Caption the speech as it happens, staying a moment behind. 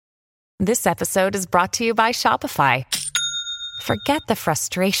This episode is brought to you by Shopify. Forget the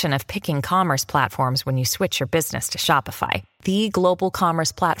frustration of picking commerce platforms when you switch your business to Shopify, the global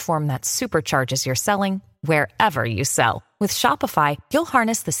commerce platform that supercharges your selling wherever you sell. With Shopify, you'll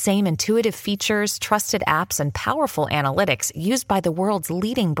harness the same intuitive features, trusted apps, and powerful analytics used by the world's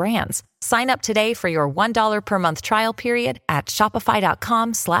leading brands. Sign up today for your $1 per month trial period at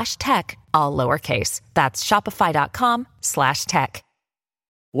shopify.com/tech, all lowercase. That's shopify.com/tech.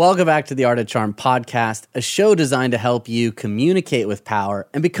 Welcome back to the Art of Charm podcast, a show designed to help you communicate with power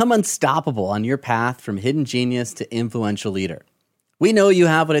and become unstoppable on your path from hidden genius to influential leader. We know you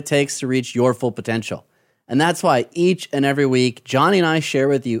have what it takes to reach your full potential. And that's why each and every week, Johnny and I share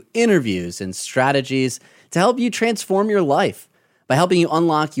with you interviews and strategies to help you transform your life by helping you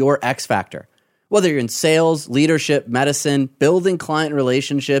unlock your X factor. Whether you're in sales, leadership, medicine, building client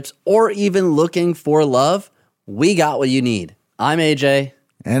relationships, or even looking for love, we got what you need. I'm AJ.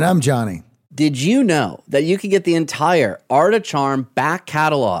 And I'm Johnny. Did you know that you can get the entire Art of Charm back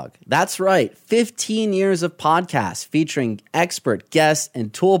catalog? That's right, 15 years of podcasts featuring expert guests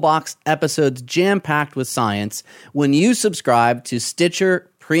and toolbox episodes jam-packed with science when you subscribe to Stitcher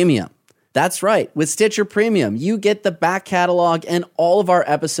Premium. That's right, with Stitcher Premium, you get the back catalog and all of our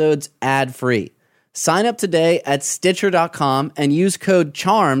episodes ad-free. Sign up today at Stitcher.com and use code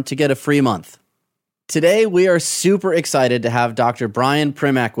CHARM to get a free month. Today, we are super excited to have Dr. Brian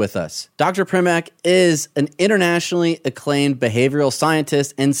Primack with us. Dr. Primack is an internationally acclaimed behavioral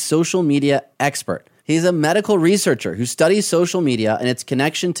scientist and social media expert. He's a medical researcher who studies social media and its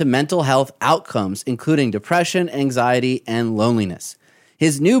connection to mental health outcomes, including depression, anxiety, and loneliness.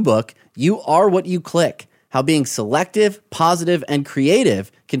 His new book, You Are What You Click: How Being Selective, Positive, and Creative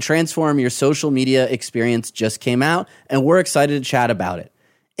Can Transform Your Social Media Experience, just came out, and we're excited to chat about it.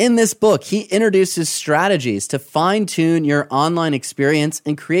 In this book, he introduces strategies to fine-tune your online experience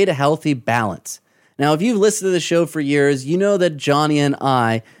and create a healthy balance. Now, if you've listened to the show for years, you know that Johnny and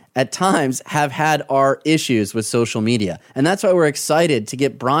I, at times, have had our issues with social media. And that's why we're excited to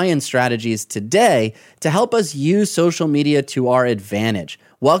get Brian's strategies today to help us use social media to our advantage.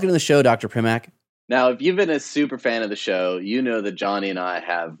 Welcome to the show, Dr. Primack. Now, if you've been a super fan of the show, you know that Johnny and I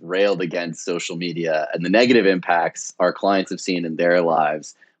have railed against social media and the negative impacts our clients have seen in their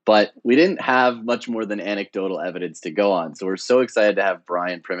lives. But we didn't have much more than anecdotal evidence to go on. So we're so excited to have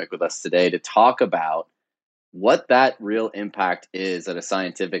Brian Primack with us today to talk about what that real impact is at a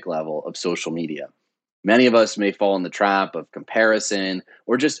scientific level of social media. Many of us may fall in the trap of comparison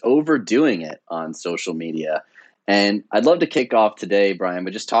or just overdoing it on social media. And I'd love to kick off today, Brian, by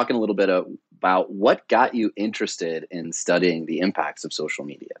just talking a little bit about what got you interested in studying the impacts of social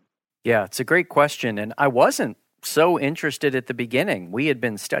media. Yeah, it's a great question. And I wasn't so interested at the beginning. We had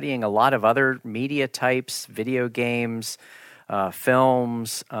been studying a lot of other media types, video games,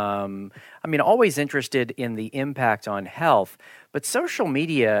 films. Always interested in the impact on health. But social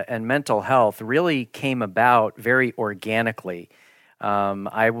media and mental health really came about very organically.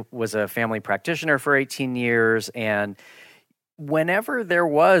 I was a family practitioner for 18 years, and whenever there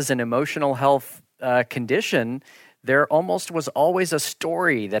was an emotional health condition, there almost was always a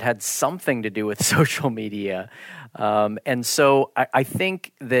story that had something to do with social media. And so I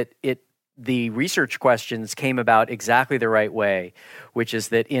think that the research questions came about exactly the right way, which is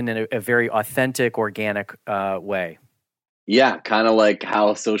that in a very authentic, organic way. Yeah, kind of like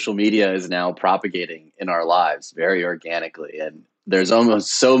how social media is now propagating in our lives very organically. And there's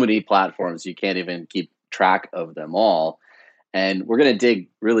almost so many platforms, you can't even keep track of them all. And we're going to dig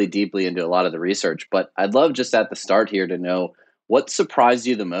really deeply into a lot of the research, but I'd love just at the start here to know what surprised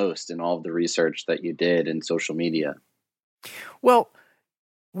you the most in all of the research that you did in social media. Well,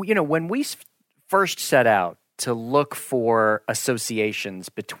 when we first set out to look for associations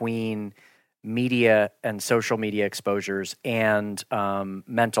between media and social media exposures and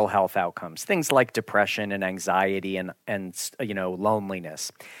mental health outcomes, things like depression and anxiety and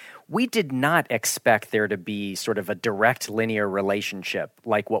loneliness, we did not expect there to be sort of a direct linear relationship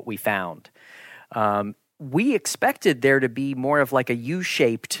like what we found. We expected there to be more of like a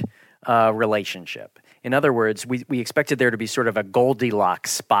U-shaped relationship. In other words, we expected there to be sort of a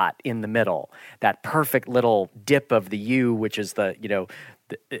Goldilocks spot in the middle, that perfect little dip of the U, which is if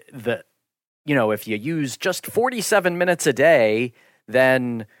you use just 47 minutes a day,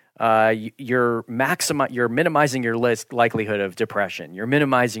 then you're minimizing your likelihood of depression. You're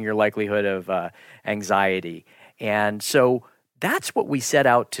minimizing your likelihood of anxiety. And so that's what we set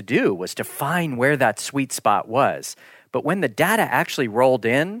out to do, was to find where that sweet spot was. But when the data actually rolled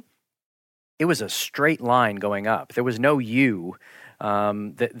in, it was a straight line going up. There was no U.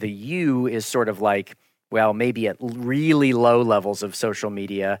 The U is sort of like well, maybe at really low levels of social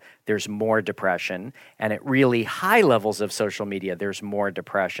media, there's more depression. And at really high levels of social media, there's more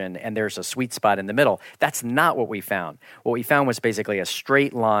depression. And there's a sweet spot in the middle. That's not what we found. What we found was basically a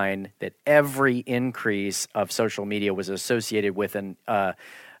straight line that every increase of social media was associated with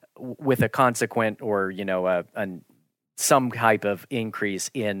with a consequent or, some type of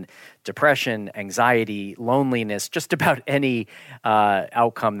increase in depression, anxiety, loneliness, just about any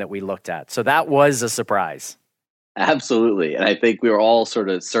outcome that we looked at. So that was a surprise. Absolutely. And I think we were all sort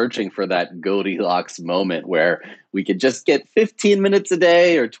of searching for that Goldilocks moment where we could just get 15 minutes a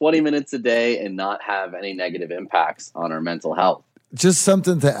day or 20 minutes a day and not have any negative impacts on our mental health. Just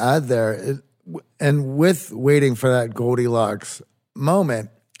something to add there. And with waiting for that Goldilocks moment,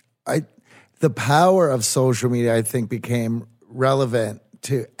 the power of social media, I think, became relevant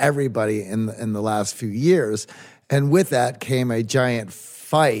to everybody in the last few years. And with that came a giant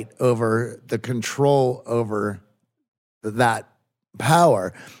fight over the control over that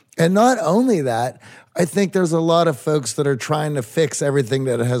power. And not only that, I think there's a lot of folks that are trying to fix everything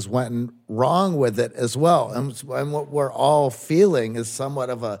that has went wrong with it as well. And what we're all feeling is somewhat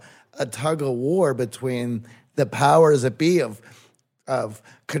of a tug of war between the powers that be of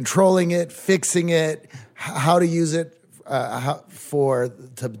controlling it, fixing it, how to use it for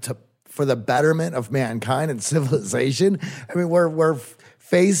the betterment of mankind and civilization. I mean, we're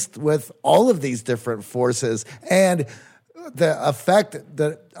faced with all of these different forces, and the effect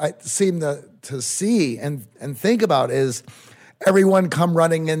that I seem to see and think about is everyone come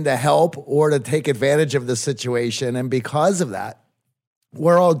running in to help or to take advantage of the situation, and because of that,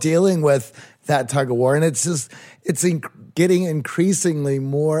 we're all dealing with that tug of war, and it's getting increasingly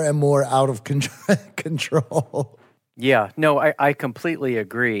more and more out of control. Yeah, no, I completely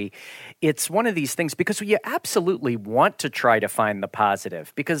agree. It's one of these things because you absolutely want to try to find the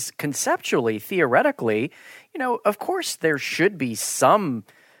positive, because conceptually, theoretically, of course there should be some,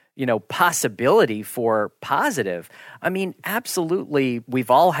 possibility for positive. I mean, absolutely, we've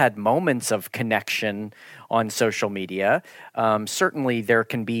all had moments of connection on social media. Certainly there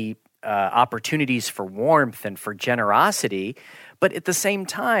can be opportunities for warmth and for generosity. But at the same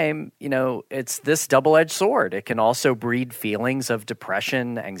time, it's this double-edged sword. It can also breed feelings of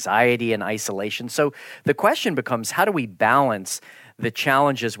depression, anxiety, and isolation. So the question becomes, how do we balance the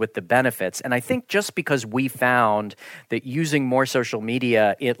challenges with the benefits? And I think just because we found that using more social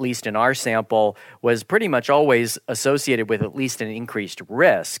media, at least in our sample, was pretty much always associated with at least an increased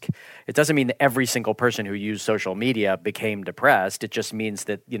risk, it doesn't mean that every single person who used social media became depressed. It just means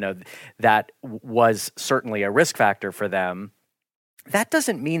that, that was certainly a risk factor for them. That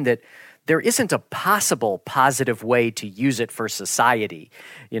doesn't mean that there isn't a possible positive way to use it for society,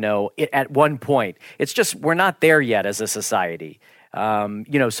 at one point. It's just we're not there yet as a society.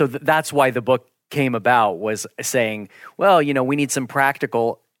 So that's why the book came about, was saying, well, we need some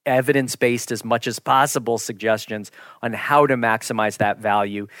practical, evidence-based as much as possible suggestions on how to maximize that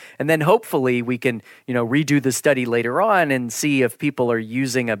value. And then hopefully we can, redo the study later on and see if people are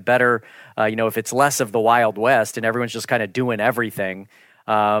using a better, if it's less of the Wild West and everyone's just kind of doing everything.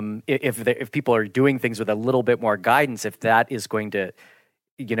 If people are doing things with a little bit more guidance, if that is going to,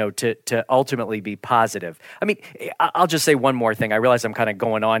 to ultimately be positive. I mean, I'll just say one more thing. I realize I'm kind of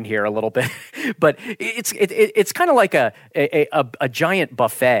going on here a little bit, but it's kind of like a giant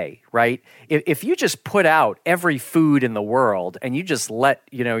buffet, right? If you just put out every food in the world and you just let,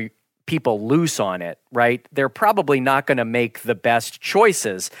 people loose on it, right? They're probably not going to make the best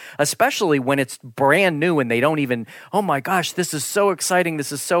choices, especially when it's brand new and they don't even, oh my gosh, this is so exciting.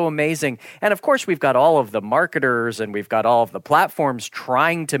 This is so amazing. And of course, we've got all of the marketers and we've got all of the platforms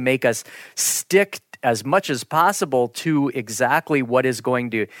trying to make us stick as much as possible to exactly what is going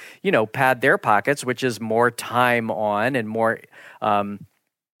to, pad their pockets, which is more time on and more,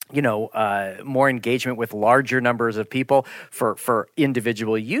 more engagement with larger numbers of people. For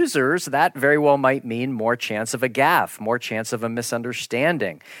individual users, that very well might mean more chance of a gaffe, more chance of a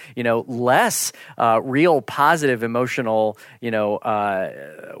misunderstanding, less real positive emotional,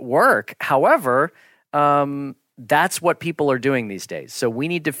 work. However, that's what people are doing these days. So we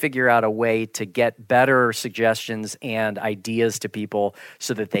need to figure out a way to get better suggestions and ideas to people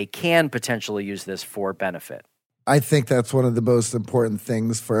so that they can potentially use this for benefit. I think that's one of the most important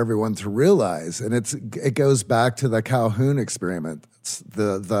things for everyone to realize. And it goes back to the Calhoun experiment. It's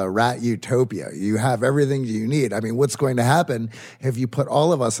the rat utopia. You have everything you need. I mean, what's going to happen if you put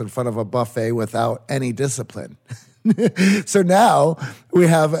all of us in front of a buffet without any discipline? So now we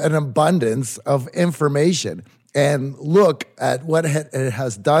have an abundance of information. and look at what it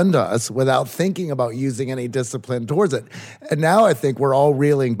has done to us without thinking about using any discipline towards it. And now I think we're all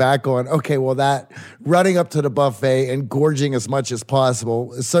reeling back on, okay, well, that running up to the buffet and gorging as much as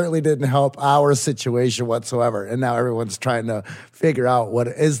possible certainly didn't help our situation whatsoever. And now everyone's trying to figure out what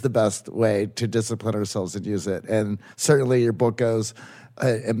is the best way to discipline ourselves and use it. And certainly your book goes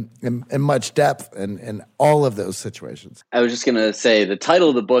in much depth in all of those situations. I was just going to say the title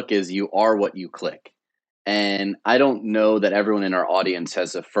of the book is You Are What You Click. And I don't know that everyone in our audience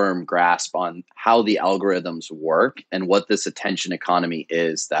has a firm grasp on how the algorithms work and what this attention economy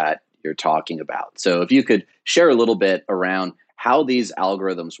is that you're talking about. So if you could share a little bit around how these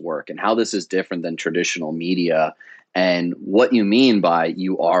algorithms work and how this is different than traditional media and what you mean by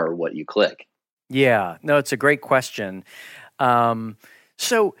you are what you click. Yeah, no, it's a great question.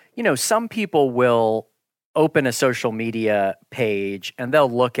 So, some people will open a social media page and they'll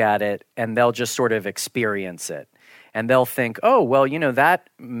look at it and they'll just sort of experience it. And they'll think, oh, well, that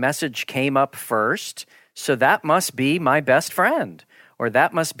message came up first, so that must be my best friend, or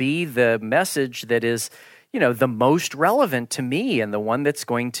that must be the message that is, the most relevant to me and the one that's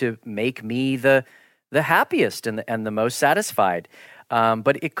going to make me the happiest and the most satisfied.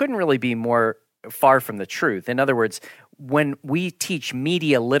 But it couldn't really be more far from the truth. In other words, when we teach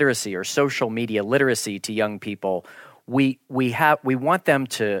media literacy or social media literacy to young people, we want them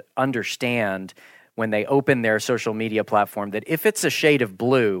to understand when they open their social media platform that if it's a shade of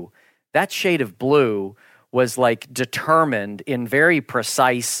blue, that shade of blue was like determined in very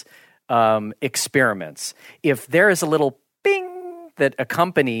precise experiments. If there is a little bing that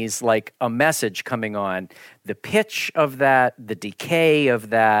accompanies like a message coming on, the pitch of that, the decay of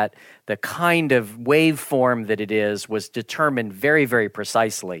that, the kind of waveform that it is was determined very, very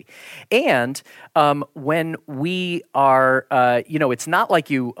precisely. And when we are, it's not like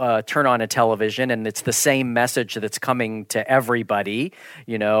you turn on a television and it's the same message that's coming to everybody,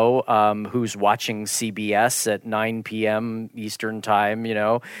 who's watching CBS at 9 p.m. Eastern time,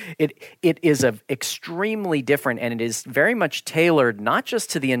 It is extremely different, and it is very much tailored not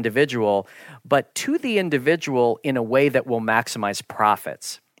just to the individual, but to the individual in a way that will maximize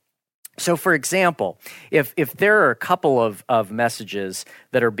profits. So, for example, if there are a couple of messages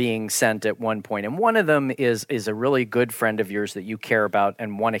that are being sent at one point, and one of them is a really good friend of yours that you care about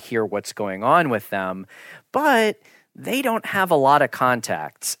and want to hear what's going on with them, but they don't have a lot of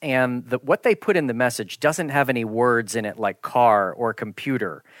contacts, and what they put in the message doesn't have any words in it like car or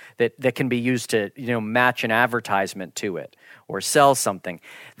computer that can be used to match an advertisement to it or sell something.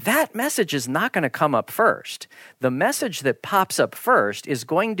 That message is not going to come up first. The message that pops up first is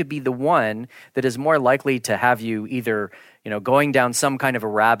going to be the one that is more likely to have you either going down some kind of a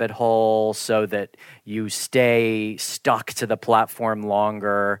rabbit hole so that you stay stuck to the platform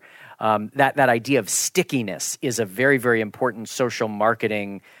longer. That idea of stickiness is a very, very important social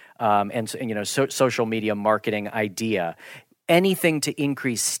marketing social media marketing idea. Anything to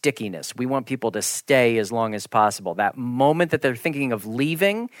increase stickiness. We want people to stay as long as possible. That moment that they're thinking of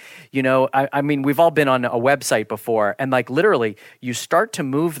leaving, I mean, we've all been on a website before, and like literally, you start to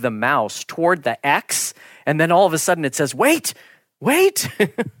move the mouse toward the X, and then all of a sudden it says, wait,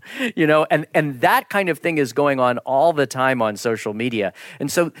 and that kind of thing is going on all the time on social media. And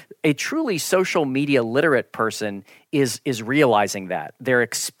so a truly social media literate person is realizing that. They're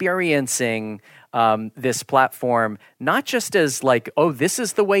experiencing this platform not just as like, oh, this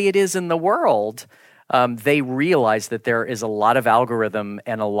is the way it is in the world. They realize that there is a lot of algorithm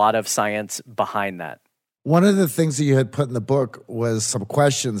and a lot of science behind that. One of the things that you had put in the book was some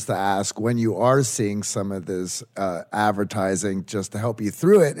questions to ask when you are seeing some of this advertising, just to help you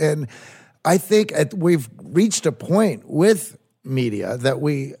through it. And I think we've reached a point with media that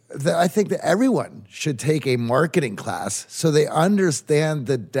I think that everyone should take a marketing class so they understand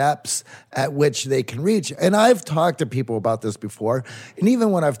the depths at which they can reach. And I've talked to people about this before, and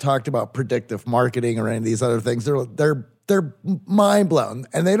even when I've talked about predictive marketing or any of these other things, they're mind blown,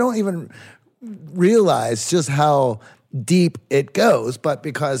 and they don't even realize just how deep it goes. But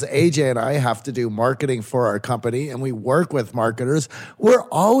because AJ and I have to do marketing for our company and we work with marketers, we're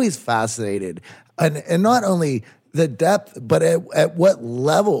always fascinated. And not only the depth, but at what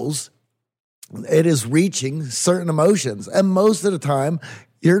levels it is reaching certain emotions. And most of the time,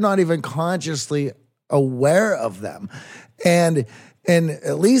 you're not even consciously aware of them. And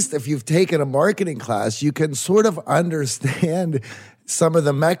at least if you've taken a marketing class, you can sort of understand some of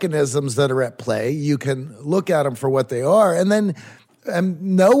the mechanisms that are at play. You can look at them for what they are. And then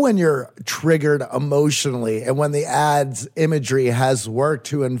know when you're triggered emotionally and when the ad's imagery has worked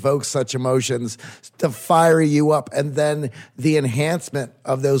to invoke such emotions to fire you up, and then the enhancement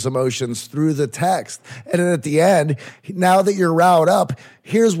of those emotions through the text. And then at the end, now that you're riled up,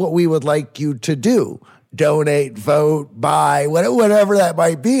 here's what we would like you to do. Donate, vote, buy, whatever that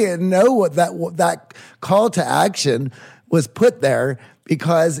might be, and know what that call to action was put there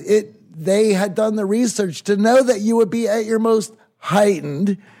because they had done the research to know that you would be at your most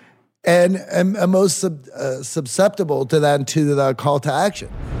heightened and most susceptible to the call to action.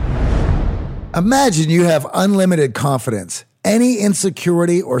 Imagine you have unlimited confidence. Any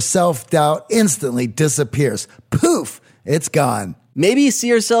insecurity or self-doubt instantly disappears. Poof, it's gone. Maybe you see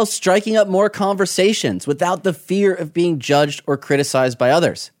yourself striking up more conversations without the fear of being judged or criticized by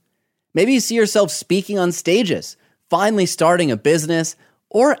others. Maybe you see yourself speaking on stages, finally starting a business,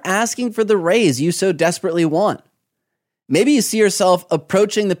 or asking for the raise you so desperately want. Maybe you see yourself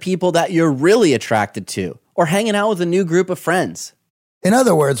approaching the people that you're really attracted to, or hanging out with a new group of friends. In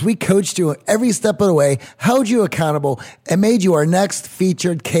other words, we coached you every step of the way, held you accountable, and made you our next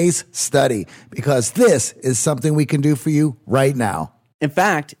featured case study, because this is something we can do for you right now. In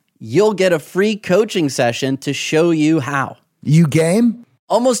fact, you'll get a free coaching session to show you how. You game?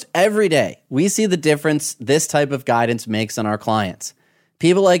 Almost every day, we see the difference this type of guidance makes on our clients.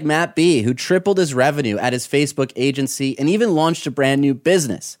 People like Matt B., who tripled his revenue at his Facebook agency and even launched a brand new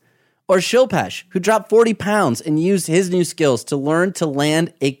business. Or Shilpesh, who dropped 40 pounds and used his new skills to learn to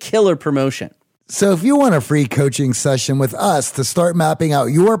land a killer promotion. So if you want a free coaching session with us to start mapping out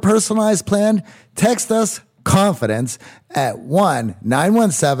your personalized plan, text us confidence at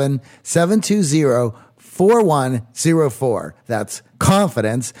 1-917-720-4104. That's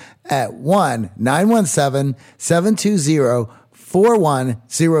confidence at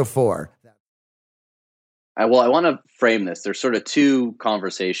 1-917-720-4104. I want to frame this. There's sort of two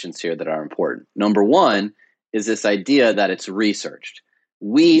conversations here that are important. Number one is this idea that it's researched.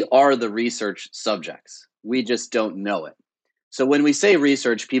 We are the research subjects. We just don't know it. So when we say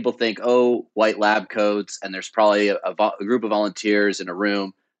research, people think, oh, white lab coats, and there's probably a group of volunteers in a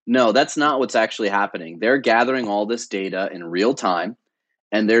room. No, that's not what's actually happening. They're gathering all this data in real time,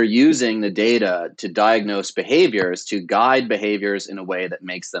 and they're using the data to diagnose behaviors, to guide behaviors in a way that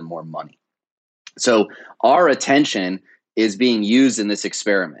makes them more money. So our attention is being used in this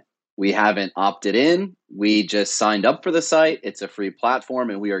experiment. We haven't opted in. We just signed up for the site. It's a free platform,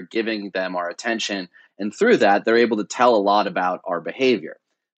 and we are giving them our attention. And through that, they're able to tell a lot about our behavior.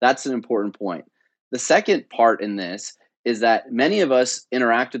 That's an important point. The second part in this is that many of us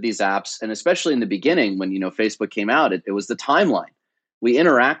interact with these apps, and especially in the beginning when Facebook came out, it was the timeline. We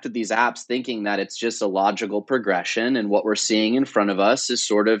interact with these apps thinking that it's just a logical progression, and what we're seeing in front of us is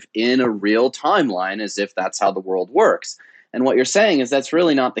sort of in a real timeline, as if that's how the world works. And what you're saying is that's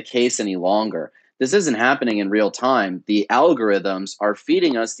really not the case any longer. This isn't happening in real time. The algorithms are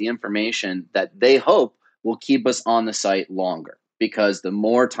feeding us the information that they hope will keep us on the site longer, because the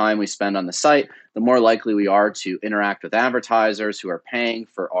more time we spend on the site, the more likely we are to interact with advertisers who are paying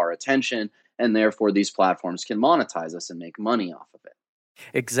for our attention, and therefore these platforms can monetize us and make money off of it.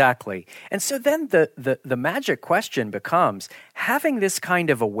 Exactly. And so then the magic question becomes having this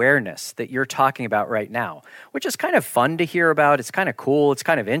kind of awareness that you're talking about right now, which is kind of fun to hear about. It's kind of cool. It's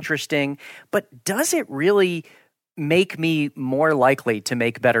kind of interesting. But does it really make me more likely to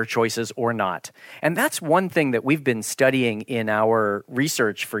make better choices or not? And that's one thing that we've been studying in our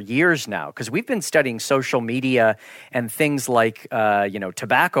research for years now, because we've been studying social media and things like,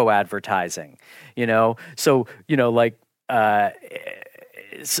 tobacco advertising,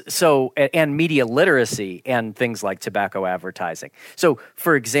 and media literacy and things like tobacco advertising. So,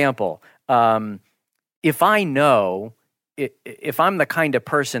 for example, if I'm the kind of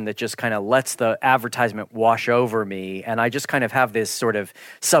person that just kind of lets the advertisement wash over me, and I just kind of have this sort of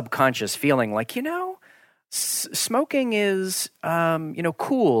subconscious feeling like, smoking is,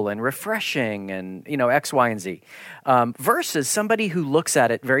 cool and refreshing and, X, Y, and Z, versus somebody who looks at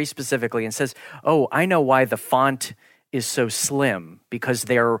it very specifically and says, oh, I know why the font is so slim, because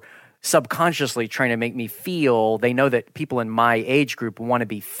they're subconsciously trying to make me feel, they know that people in my age group want to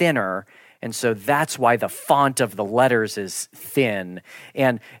be thinner, and so that's why the font of the letters is thin.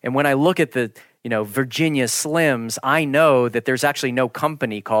 And when I look at the Virginia Slims, I know that there's actually no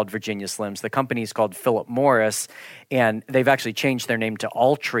company called Virginia Slims. The company is called Philip Morris, and they've actually changed their name to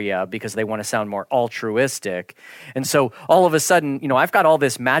Altria because they want to sound more altruistic. And so all of a sudden, I've got all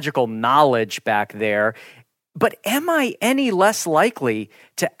this magical knowledge back there. But am I any less likely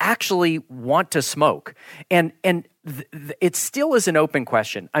to actually want to smoke? And it still is an open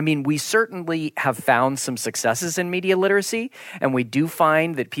question. I mean, we certainly have found some successes in media literacy, and we do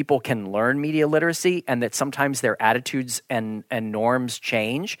find that people can learn media literacy and that sometimes their attitudes and norms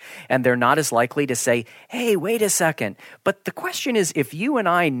change, and they're not as likely to say, hey, wait a second. But the question is, if you and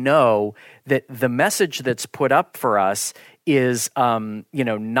I know that the message that's put up for us is,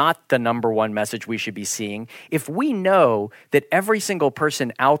 not the number one message we should be seeing, if we know that every single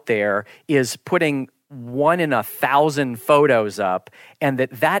person out there is putting 1 in 1,000 photos up, and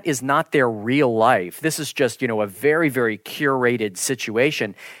that is not their real life. This is just, a very, very curated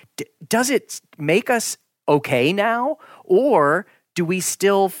situation. Does it make us okay now, or do we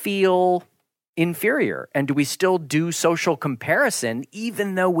still feel inferior? And do we still do social comparison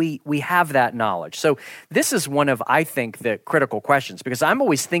even though we have that knowledge? So this is one of, I think, the critical questions, because I'm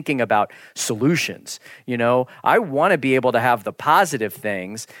always thinking about solutions. I want to be able to have the positive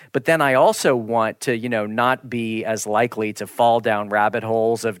things, but then I also want to, not be as likely to fall down rabbit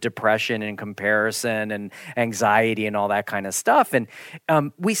holes of depression and comparison and anxiety and all that kind of stuff. And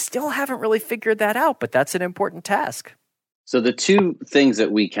we still haven't really figured that out, but that's an important task. So the two things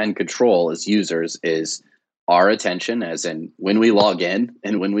that we can control as users is our attention, as in when we log in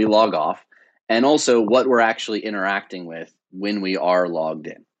and when we log off, and also what we're actually interacting with when we are logged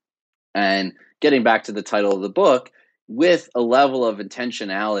in. And getting back to the title of the book, with a level of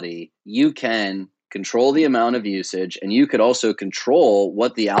intentionality, you can control the amount of usage, and you could also control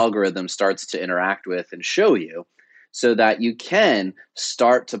what the algorithm starts to interact with and show you, so that you can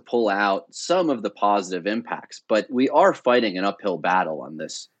start to pull out some of the positive impacts. But we are fighting an uphill battle on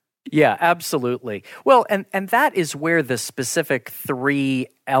this. Yeah, absolutely. Well, and that is where the specific 3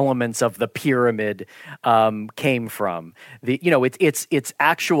 elements of the pyramid came from. It's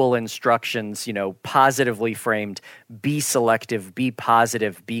actual instructions, positively framed: be selective, be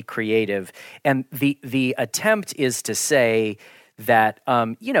positive, be creative. And the attempt is to say that,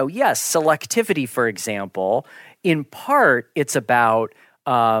 yes, selectivity, for example, in part, it's about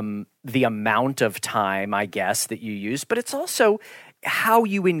the amount of time, I guess, that you use, but it's also how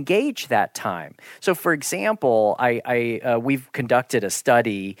you engage that time. So, for example, we've conducted a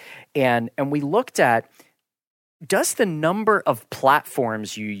study, and we looked at, does the number of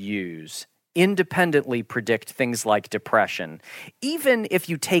platforms you use independently predict things like depression, even if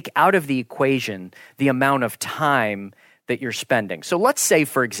you take out of the equation the amount of time that you're spending? So let's say,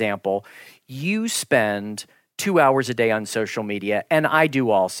 for example, you spend 2 hours a day on social media, and I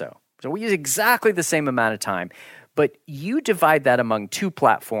do also. So we use exactly the same amount of time, but you divide that among 2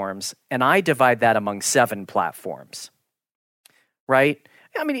 platforms, and I divide that among 7 platforms, right?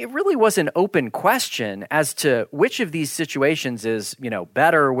 I mean, it really was an open question as to which of these situations is,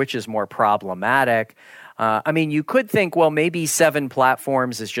 better, which is more problematic. You could think, well, maybe 7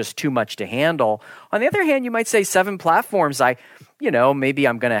 platforms is just too much to handle. On the other hand, you might say 7 platforms, maybe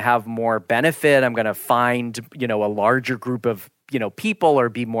I'm going to have more benefit. I'm going to find, a larger group of, people, or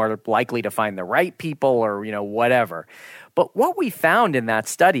be more likely to find the right people, or, whatever. But what we found in that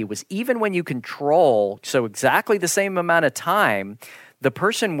study was, even when you control, so exactly the same amount of time, the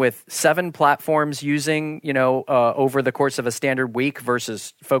person with 7 platforms using, over the course of a standard week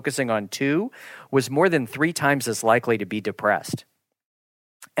versus focusing on 2 was more than 3 times as likely to be depressed.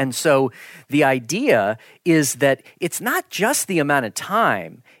 And so the idea is that it's not just the amount of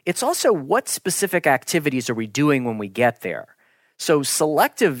time, it's also what specific activities are we doing when we get there. So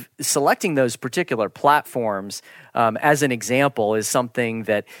selecting those particular platforms, as an example, is something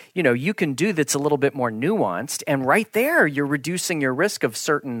that, you can do that's a little bit more nuanced. And right there, you're reducing your risk of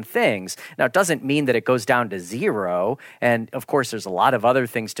certain things. Now, it doesn't mean that it goes down to 0. And of course, there's a lot of other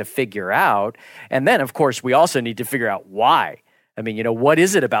things to figure out. And then, of course, we also need to figure out why. I mean, what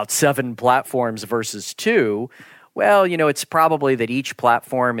is it about 7 platforms versus 2? Well, it's probably that each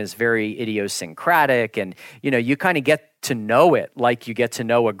platform is very idiosyncratic, and, you kind of get to know it like you get to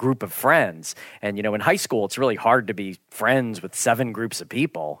know a group of friends. And, in high school, it's really hard to be friends with 7 groups of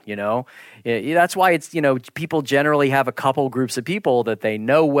people, That's why it's, people generally have a couple groups of people that they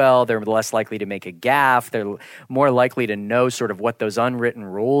know well. They're less likely to make a gaffe. They're more likely to know sort of what those unwritten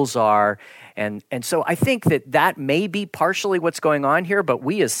rules are. And so I think that may be partially what's going on here, but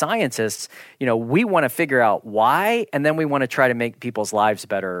we as scientists, we want to figure out why, and then we want to try to make people's lives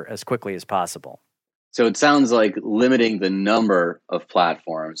better as quickly as possible. So it sounds like limiting the number of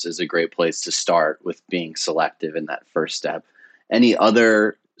platforms is a great place to start, with being selective in that first step. Any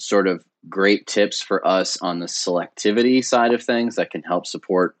other sort of great tips for us on the selectivity side of things that can help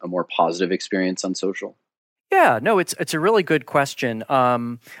support a more positive experience on social? Yeah, no, it's a really good question.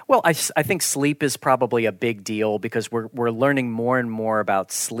 Well, I think sleep is probably a big deal because we're learning more and more about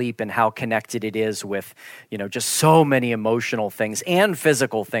sleep and how connected it is with, just so many emotional things and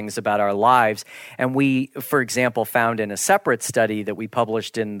physical things about our lives. And we, for example, found in a separate study that we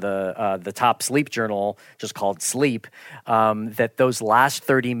published in the top sleep journal, just called Sleep, that those last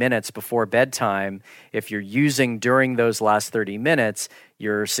 30 minutes before bedtime, if you're using during those last 30 minutes,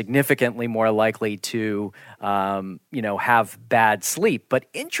 you're significantly more likely to, have bad sleep. But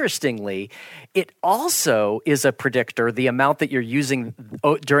interestingly, it also is a predictor, the amount that you're using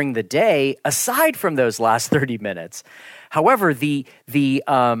during the day, aside from those last 30 minutes. However, the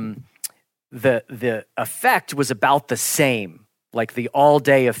effect was about the same, like the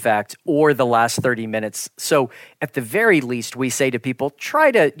all-day effect or the last 30 minutes. So at the very least, we say to people,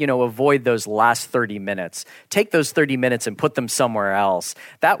 try to, avoid those last 30 minutes. Take those 30 minutes and put them somewhere else.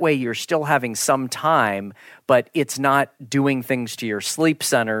 That way you're still having some time, but it's not doing things to your sleep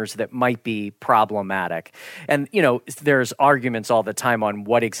centers that might be problematic. And, there's arguments all the time on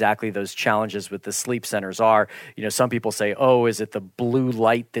what exactly those challenges with the sleep centers are. Some people say, oh, is it the blue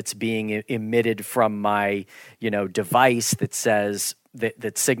light that's being emitted from my, device that says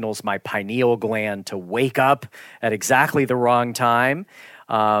that signals my pineal gland to wake up at exactly the wrong time?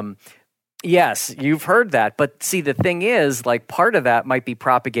 Yes, you've heard that. But see, the thing is, part of that might be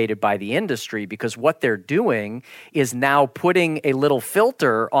propagated by the industry because what they're doing is now putting a little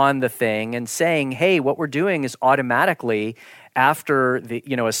filter on the thing and saying, hey, what we're doing is automatically after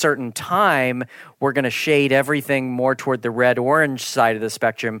a certain time, we're going to shade everything more toward the red-orange side of the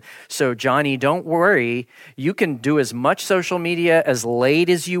spectrum. So, Johnny, don't worry. You can do as much social media as late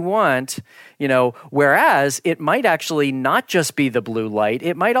as you want, whereas it might actually not just be the blue light.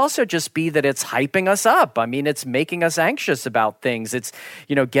 It might also just be that it's hyping us up. I mean, it's making us anxious about things. It's,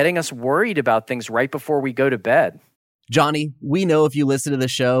 getting us worried about things right before we go to bed. Johnny, we know if you listen to the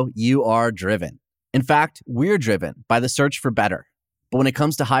show, you are driven. In fact, we're driven by the search for better. But when it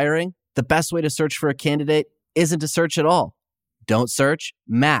comes to hiring, the best way to search for a candidate isn't to search at all. Don't search,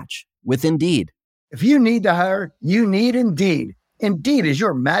 match with Indeed. If you need to hire, you need Indeed. Indeed is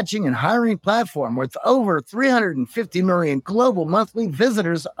your matching and hiring platform with over 350 million global monthly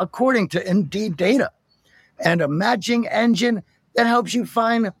visitors, according to Indeed data, and a matching engine that helps you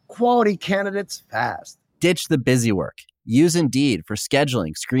find quality candidates fast. Ditch the busy work. Use Indeed for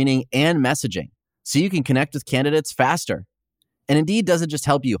scheduling, screening, and messaging, so you can connect with candidates faster. And Indeed doesn't just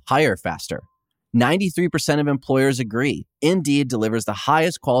help you hire faster. 93% of employers agree Indeed delivers the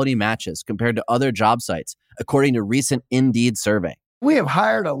highest quality matches compared to other job sites, according to recent Indeed survey. We have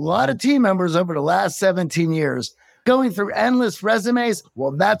hired a lot of team members over the last 17 years. Going through endless resumes,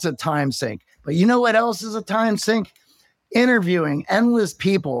 well, that's a time sink. But you know what else is a time sink? Interviewing endless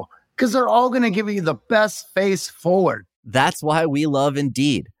people, because they're all going to give you the best face forward. That's why we love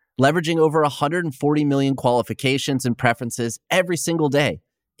Indeed. Leveraging over 140 million qualifications and preferences every single day,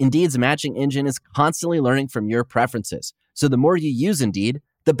 Indeed's matching engine is constantly learning from your preferences. So the more you use Indeed,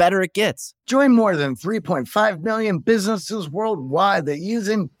 the better it gets. Join more than 3.5 million businesses worldwide that use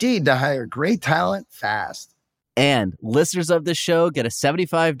Indeed to hire great talent fast. And listeners of this show get a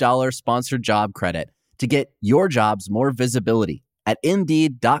 $75 sponsored job credit to get your jobs more visibility at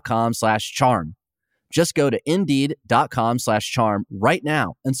Indeed.com/charm. Just go to Indeed.com/charm right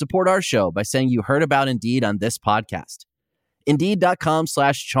now and support our show by saying you heard about Indeed on this podcast.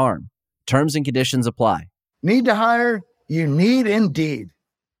 Indeed.com/charm. Terms and conditions apply. Need to hire? You need Indeed.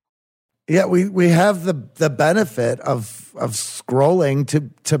 Yeah, we have the benefit of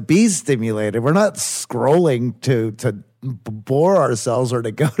scrolling to be stimulated. We're not scrolling to bore ourselves or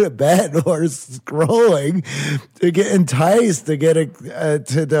to go to bed, or scrolling to get enticed to get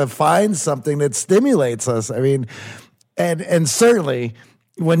to find something that stimulates us. I mean, and certainly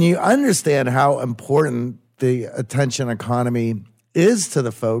when you understand how important the attention economy is to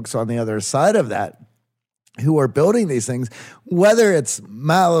the folks on the other side of that, who are building these things, whether it's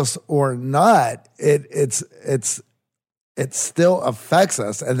malice or not, it still affects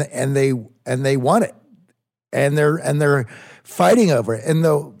us, and they want it, and they're fighting over it. And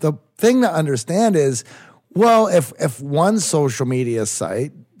the thing to understand is, well, if one social media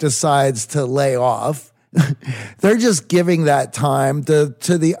site decides to lay off, they're just giving that time to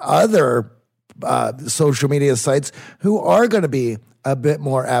the other social media sites who are going to be a bit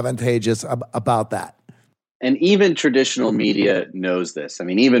more advantageous about that. And even traditional media knows this. I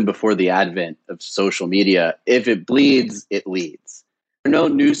mean, even before the advent of social media, if it bleeds, it leads. There are no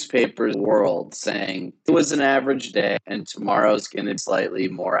newspapers in the world saying it was an average day and tomorrow's going to be slightly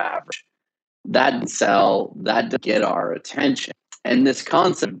more average. That didn't sell. That didn't get our attention. And this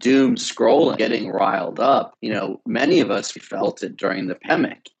concept of doom scrolling, getting riled up, many of us felt it during the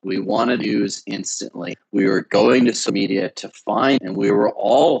pandemic. We wanted news instantly. We were going to social media to find, and we were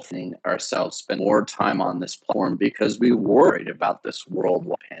all thinking ourselves spend more time on this platform because we worried about this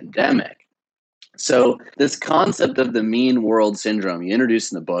worldwide pandemic. So this concept of the mean world syndrome you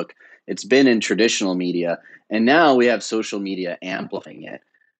introduced in the book, it's been in traditional media, and now we have social media amplifying it.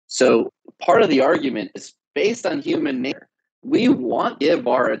 So part of the argument is based on human nature. We want to give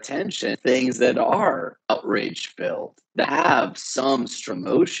our attention to things that are outrage-filled, that have some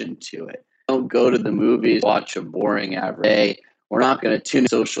emotion to it. Don't go to the movies, watch a boring average day. We're not going to tune in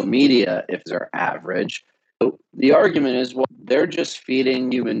social media if they're average. So the argument is, well, they're just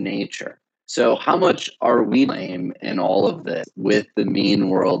feeding human nature. So how much are we to blame in all of this with the mean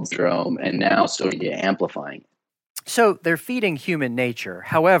world syndrome and now social media amplifying? So they're feeding human nature.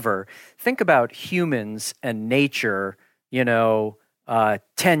 However, think about humans and nature,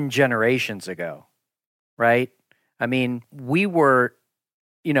 10 generations ago, right? I mean, we were,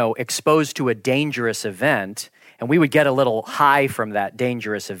 exposed to a dangerous event, and we would get a little high from that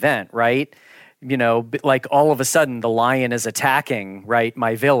dangerous event, right? Like all of a sudden the lion is attacking, right,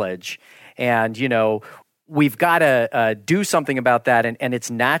 my village. And, we've got to do something about that. And it's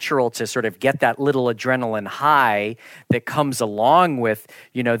natural to sort of get that little adrenaline high that comes along with,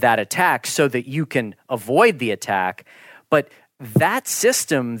 that attack so that you can avoid the attack. But that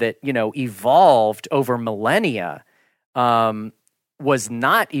system that, evolved over millennia was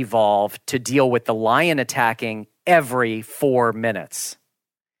not evolved to deal with the lion attacking every 4 minutes.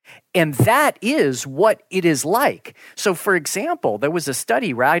 And that is what it is like. So, for example, there was a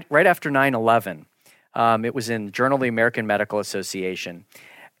study right after 9/11. It was in the Journal of the American Medical Association.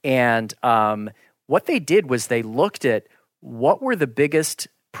 And what they did was they looked at what were the biggest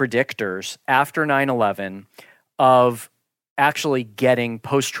predictors after 9/11 of actually getting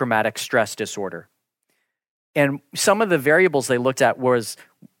post-traumatic stress disorder. And some of the variables they looked at was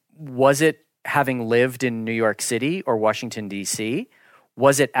it having lived in New York City or Washington, D.C.?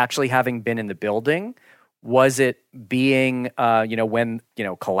 Was it actually having been in the building? Was it being, when,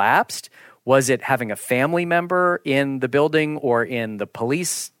 collapsed? Was it having a family member in the building or in the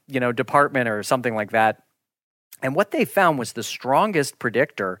police, department or something like that? And what they found was the strongest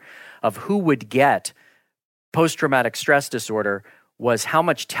predictor of who would get post-traumatic stress disorder was how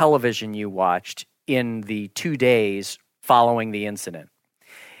much television you watched in the 2 days following the incident.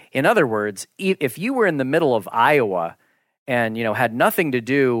 In other words, if you were in the middle of Iowa and, had nothing to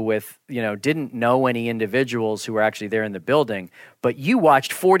do with, didn't know any individuals who were actually there in the building, but you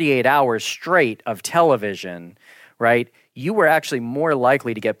watched 48 hours straight of television, right? You were actually more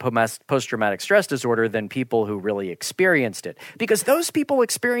likely to get post-traumatic stress disorder than people who really experienced it. Because those people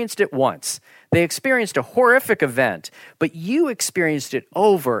experienced it once. They experienced a horrific event, but you experienced it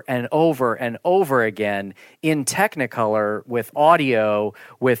over and over and over again in Technicolor with audio,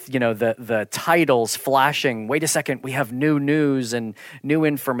 with, the titles flashing, wait a second, we have new news and new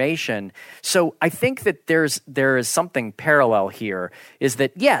information. So I think that there is something parallel here, is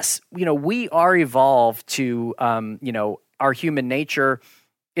that, yes, we are evolved to, our human nature.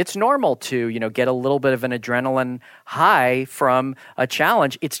 It's normal to, get a little bit of an adrenaline high from a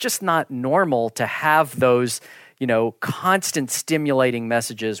challenge. It's just not normal to have those, constant stimulating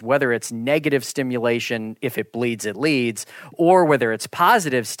messages, whether it's negative stimulation, if it bleeds, it leads, or whether it's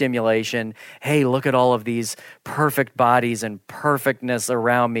positive stimulation. Hey, look at all of these perfect bodies and perfectness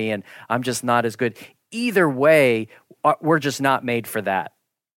around me, and I'm just not as good. Either way, we're just not made for that.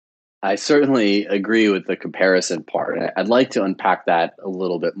 I certainly agree with the comparison part. I'd like to unpack that a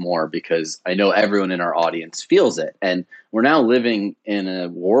little bit more because I know everyone in our audience feels it. And we're now living in a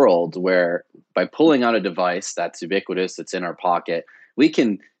world where by pulling out a device that's ubiquitous, that's in our pocket, we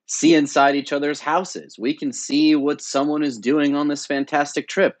can see inside each other's houses. We can see what someone is doing on this fantastic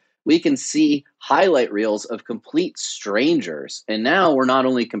trip. We can see highlight reels of complete strangers. And now we're not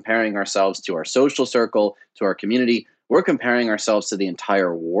only comparing ourselves to our social circle, to our community, we're comparing ourselves to the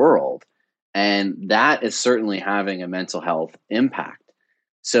entire world. And that is certainly having a mental health impact.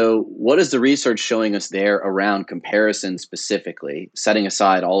 So what is the research showing us there around comparison specifically, setting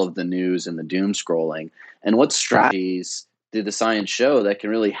aside all of the news and the doom scrolling? And what strategies did the science show that can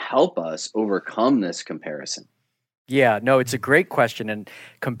really help us overcome this comparison? Yeah, no, it's a great question. And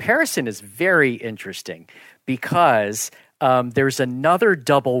comparison is very interesting because there's another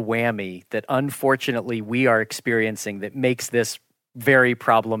double whammy that unfortunately we are experiencing that makes this very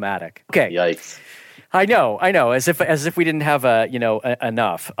problematic. Okay. Yikes. I know. As if we didn't have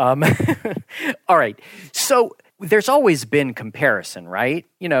enough. All right. So there's always been comparison, right?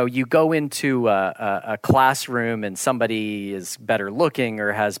 You go into a classroom and somebody is better looking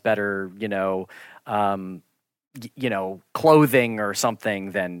or has better, clothing or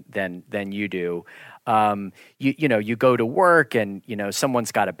something than you do. You go to work and,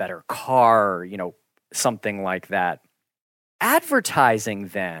 someone's got a better car, or, something like that. Advertising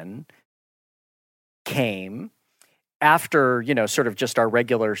then came after, sort of just our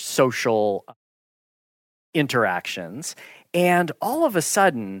regular social interactions. And all of a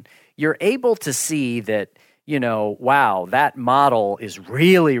sudden, you're able to see that, wow, that model is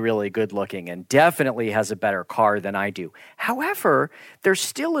really, really good looking and definitely has a better car than I do. However, there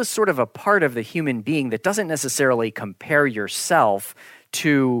still is sort of a part of the human being that doesn't necessarily compare yourself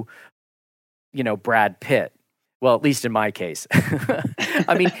to, Brad Pitt. Well, at least in my case.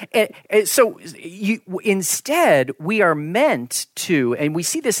 I mean, instead, we are meant to, and we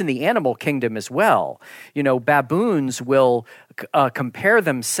see this in the animal kingdom as well. Baboons will compare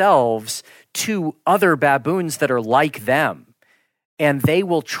themselves to other baboons that are like them. And they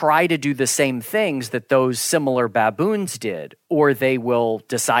will try to do the same things that those similar baboons did, or they will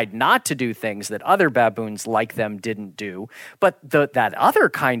decide not to do things that other baboons like them didn't do. But that other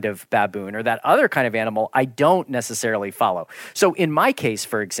kind of baboon or that other kind of animal, I don't necessarily follow. So in my case,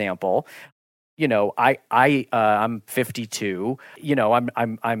 for example, I'm 52.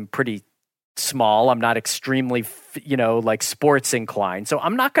 I'm pretty small. I'm not extremely, like sports inclined. So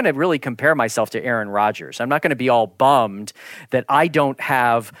I'm not going to really compare myself to Aaron Rodgers. I'm not going to be all bummed that I don't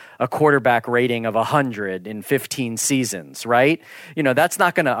have a quarterback rating of 100 in 15 seasons, right? That's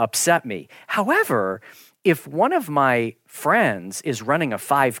not going to upset me. However, if one of my friends is running a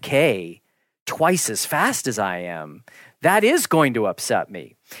 5K twice as fast as I am, that is going to upset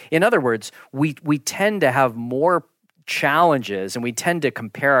me. In other words, we tend to have more challenges and we tend to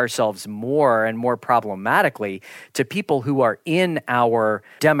compare ourselves more and more problematically to people who are in our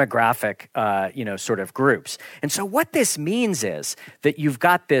demographic, sort of groups. And so what this means is that you've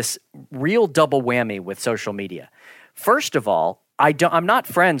got this real double whammy with social media. First of all, I'm not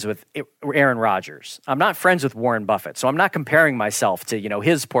friends with Aaron Rodgers. I'm not friends with Warren Buffett. So I'm not comparing myself to,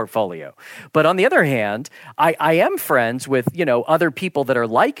 his portfolio. But on the other hand, I am friends with, other people that are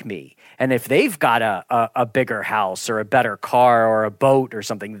like me. And if they've got a bigger house or a better car or a boat or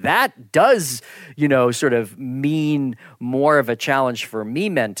something, that does, sort of mean more of a challenge for me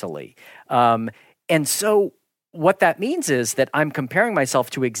mentally. And so what that means is that I'm comparing myself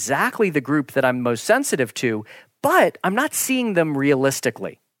to exactly the group that I'm most sensitive to, but I'm not seeing them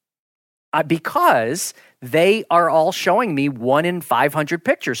realistically because they are all showing me 1 in 500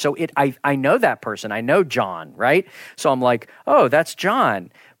 pictures. So I know that person. I know John, right? So I'm like, oh, that's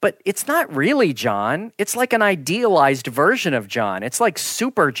John. But it's not really John. It's like an idealized version of John. It's like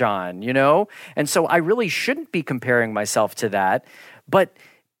Super John, And so I really shouldn't be comparing myself to that, but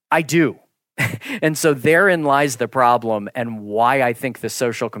I do. And so therein lies the problem, and why I think the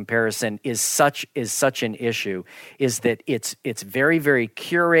social comparison is such an issue is that it's very, very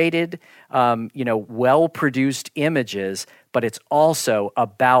curated, well-produced images, but it's also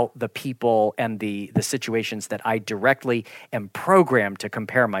about the people and the situations that I directly am programmed to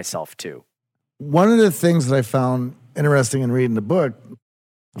compare myself to. One of the things that I found interesting in reading the book,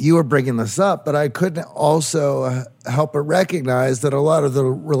 you were bringing this up, but I couldn't also help but recognize that a lot of the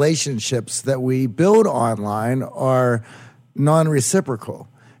relationships that we build online are non-reciprocal,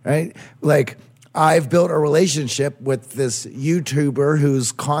 right? Like, I've built a relationship with this YouTuber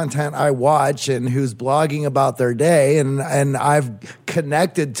whose content I watch and who's blogging about their day, and I've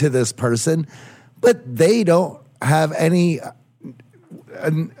connected to this person, but they don't have any...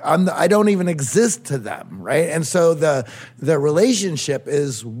 I don't even exist to them, right? And so the relationship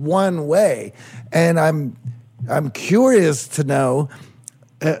is one way, and I'm curious to know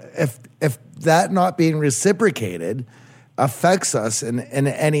if that not being reciprocated affects us in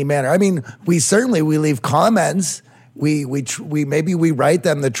any manner. I mean, we leave comments. We maybe we write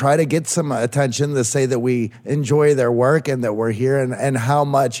them to try to get some attention, to say that we enjoy their work and that we're here and how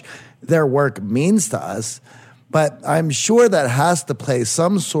much their work means to us. But I'm sure that has to play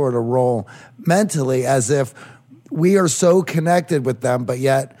some sort of role mentally, as if we are so connected with them, but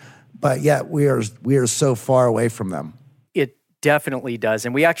yet we are so far away from them. It definitely does.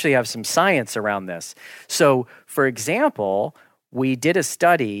 And we actually have some science around this. So, for example, we did a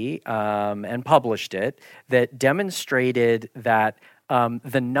study and published it that demonstrated that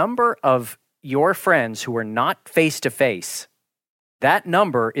the number of your friends who are not face-to-face, that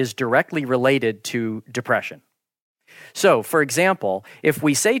number is directly related to depression. So, for example, if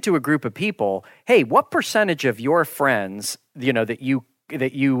we say to a group of people, hey, what percentage of your friends, that you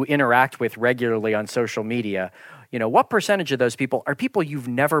that you interact with regularly on social media, what percentage of those people are people you've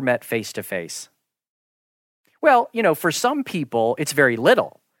never met face to face? Well, for some people, it's very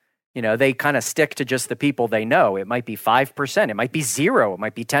little. They kind of stick to just the people they know. It might be 5%, it might be 0%, it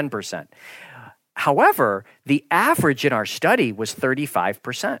might be 10%. However, the average in our study was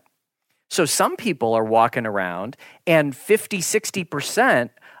 35%. So some people are walking around and 50, 60%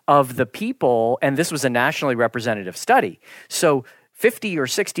 of the people, and this was a nationally representative study, so 50 or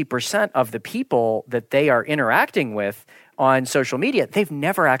 60% of the people that they are interacting with on social media, they've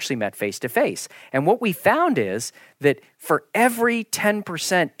never actually met face-to-face. And what we found is that for every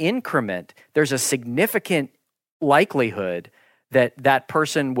 10% increment, there's a significant likelihood that that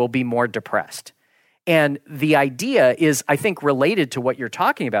person will be more depressed. And the idea is, I think, related to what you're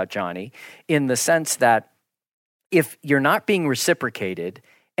talking about, Johnny, in the sense that if you're not being reciprocated,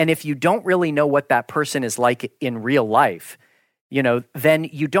 and if you don't really know what that person is like in real life, then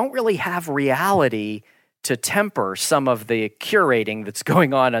you don't really have reality to temper some of the curating that's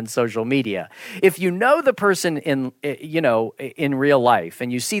going on social media. If you know the person in real life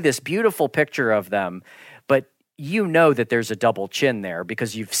and you see this beautiful picture of them, but that there's a double chin there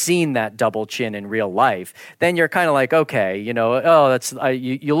because you've seen that double chin in real life, then you're kind of like, okay,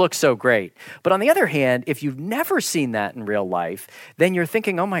 you look so great. But on the other hand, if you've never seen that in real life, then you're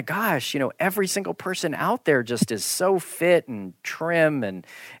thinking, oh my gosh, every single person out there just is so fit and trim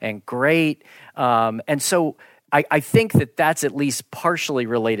and great. And so I think that's at least partially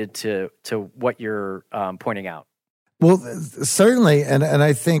related to what you're pointing out. Well, certainly. And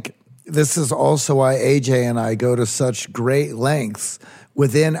I think this is also why AJ and I go to such great lengths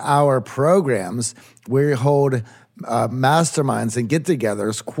within our programs. We hold masterminds and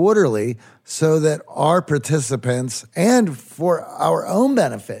get-togethers quarterly so that our participants, and for our own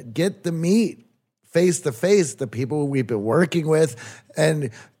benefit, get to meet face-to-face the people we've been working with. And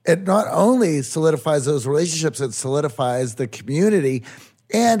it not only solidifies those relationships, it solidifies the community,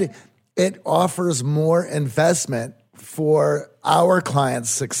 and it offers more investment for our clients'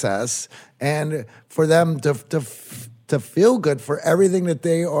 success and for them to feel good for everything that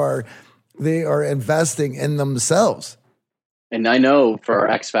they are investing in themselves. And I know for our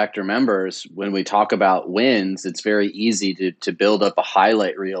X Factor members, when we talk about wins, it's very easy to build up a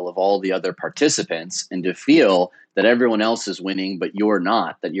highlight reel of all the other participants and to feel that everyone else is winning, but you're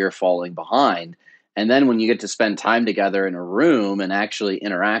not, that you're falling behind. And then when you get to spend time together in a room and actually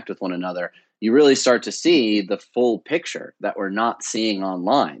interact with one another, you really start to see the full picture that we're not seeing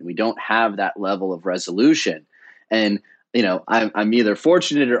online. We don't have that level of resolution. And, I'm either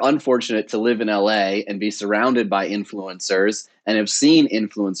fortunate or unfortunate to live in LA and be surrounded by influencers and have seen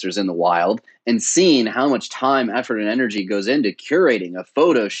influencers in the wild and seen how much time, effort, and energy goes into curating a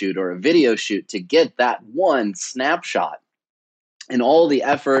photo shoot or a video shoot to get that one snapshot, and all the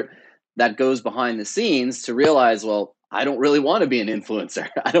effort that goes behind the scenes to realize, well, I don't really want to be an influencer.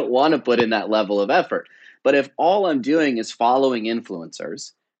 I don't want to put in that level of effort. But if all I'm doing is following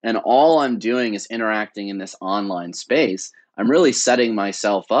influencers and all I'm doing is interacting in this online space, I'm really setting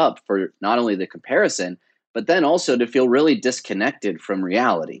myself up for not only the comparison, but then also to feel really disconnected from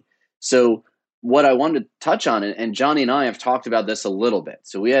reality. So what I wanted to touch on, and Johnny and I have talked about this a little bit.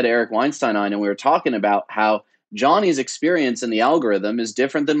 So we had Eric Weinstein on, and we were talking about how Johnny's experience in the algorithm is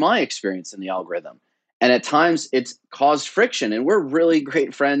different than my experience in the algorithm. And at times it's caused friction, and we're really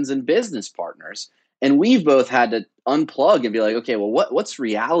great friends and business partners. And we've both had to unplug and be like, okay, well, what's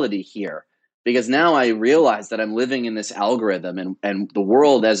reality here? Because now I realize that I'm living in this algorithm, and the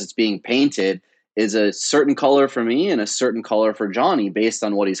world as it's being painted is a certain color for me and a certain color for Johnny based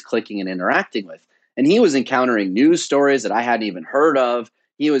on what he's clicking and interacting with. And he was encountering news stories that I hadn't even heard of.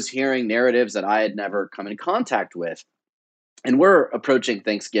 He was hearing narratives that I had never come in contact with. And we're approaching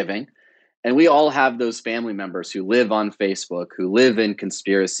Thanksgiving. And we all have those family members who live on Facebook, who live in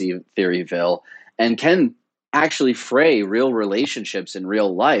conspiracy theoryville, and can actually fray real relationships in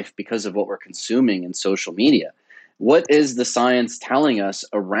real life because of what we're consuming in social media. What is the science telling us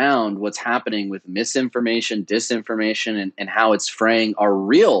around what's happening with misinformation, disinformation, and how it's fraying our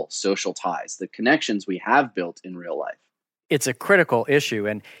real social ties, the connections we have built in real life? It's a critical issue.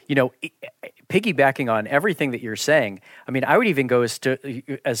 And, piggybacking on everything that you're saying, I mean, I would even go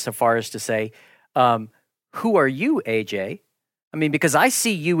as far as to say, who are you, AJ? I mean, because I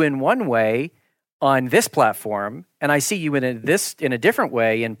see you in one way on this platform, and I see you in a different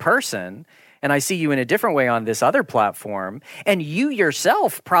way in person, and I see you in a different way on this other platform, and you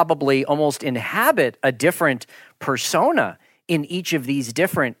yourself probably almost inhabit a different persona in each of these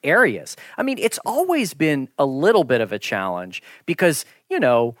different areas. I mean, it's always been a little bit of a challenge because,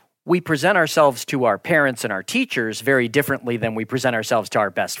 we present ourselves to our parents and our teachers very differently than we present ourselves to our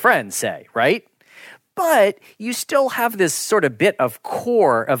best friends, say, right? But you still have this sort of bit of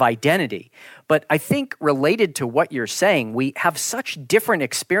core of identity. But I think related to what you're saying, we have such different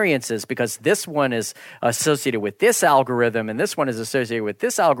experiences because this one is associated with this algorithm and this one is associated with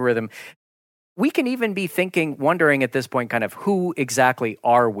this algorithm. We can even be wondering at this point, kind of who exactly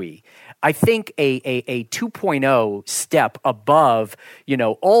are we? I think a 2.0 step above,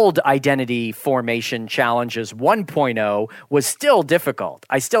 old identity formation challenges 1.0 was still difficult.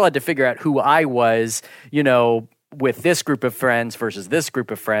 I still had to figure out who I was, with this group of friends versus this group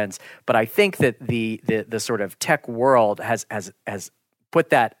of friends. But I think that the sort of tech world has put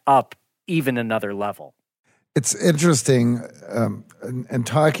that up even another level. It's interesting and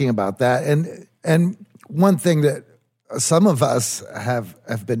talking about that. And one thing that some of us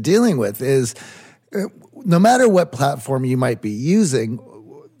have been dealing with is no matter what platform you might be using,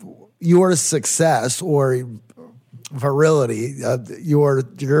 your success or virility,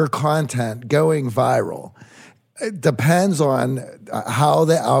 your content going viral, it depends on how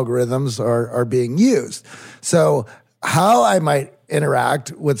the algorithms are being used. So how I might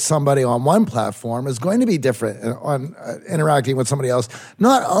interact with somebody on one platform is going to be different on interacting with somebody else,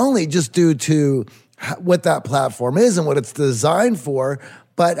 not only just due to what that platform is and what it's designed for,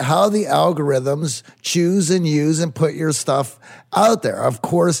 but how the algorithms choose and use and put your stuff out there. Of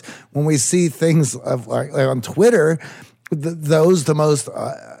course, when we see things of like on Twitter, the most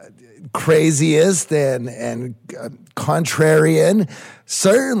craziest and contrarian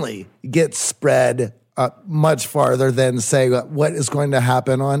certainly get spread much farther than, say, what is going to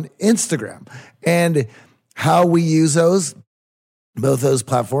happen on Instagram. And how we use both those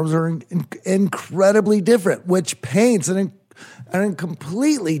platforms are incredibly different, which paints a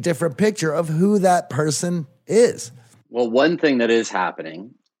completely different picture of who that person is. Well, one thing that is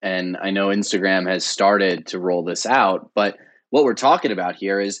happening, and I know Instagram has started to roll this out, but what we're talking about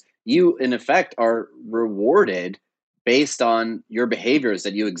here is you, in effect, are rewarded based on your behaviors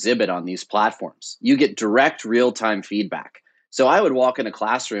that you exhibit on these platforms. You get direct real-time feedback. So I would walk in a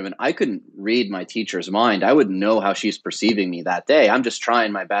classroom and I couldn't read my teacher's mind. I wouldn't know how she's perceiving me that day. I'm just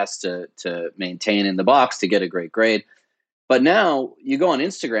trying my best to maintain in the box to get a great grade. But now you go on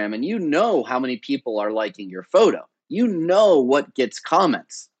Instagram and you know how many people are liking your photo. You know what gets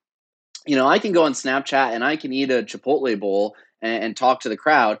comments. I can go on Snapchat and I can eat a Chipotle bowl and talk to the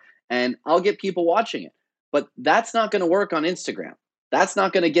crowd and I'll get people watching it. But that's not going to work on Instagram. That's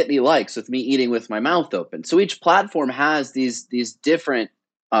not going to get me likes with me eating with my mouth open. So each platform has these different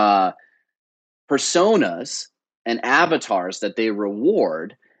personas and avatars that they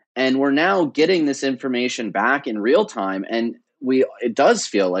reward. And we're now getting this information back in real time. And it does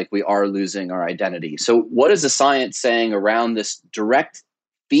feel like we are losing our identity. So what is the science saying around this direct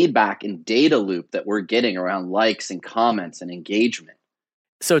feedback and data loop that we're getting around likes and comments and engagement?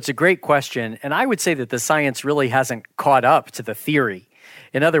 So it's a great question. And I would say that the science really hasn't caught up to the theory.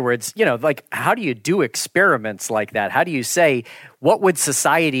 In other words, how do you do experiments like that? How do you say, what would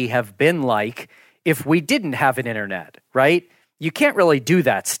society have been like if we didn't have an internet, right? You can't really do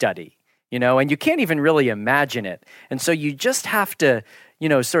that study, and you can't even really imagine it. And so you just have to,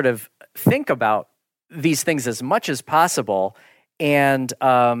 sort of think about these things as much as possible and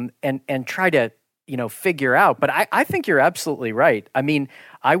try to, figure out. But I think you're absolutely right. I mean,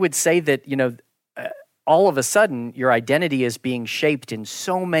 I would say that, all of a sudden your identity is being shaped in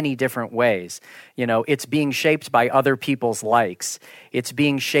so many different ways. It's being shaped by other people's likes. It's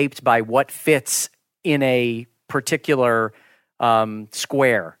being shaped by what fits in a particular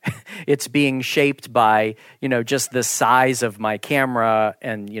square. It's being shaped by, just the size of my camera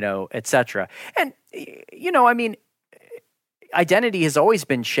and, et cetera. And, identity has always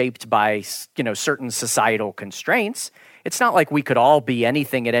been shaped by, certain societal constraints. It's not like we could all be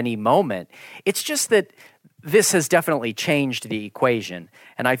anything at any moment. It's just that this has definitely changed the equation.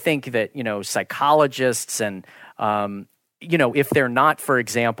 And I think that, psychologists and, if they're not, for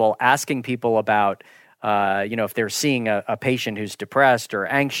example, asking people about, if they're seeing a patient who's depressed or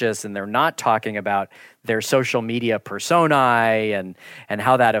anxious and they're not talking about their social media personae and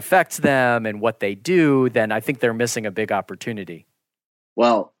how that affects them and what they do, then I think they're missing a big opportunity.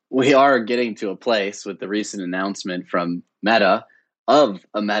 Well, we are getting to a place with the recent announcement from Meta of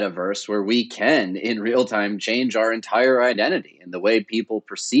a metaverse where we can, in real time, change our entire identity and the way people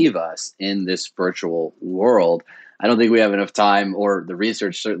perceive us in this virtual world. I don't think we have enough time, or the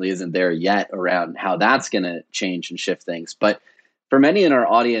research certainly isn't there yet around how that's going to change and shift things. But for many in our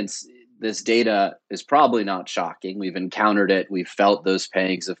audience, this data is probably not shocking. We've encountered it. We've felt those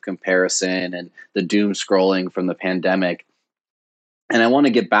pangs of comparison and the doom scrolling from the pandemic. And I want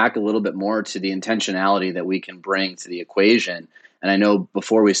to get back a little bit more to the intentionality that we can bring to the equation. And I know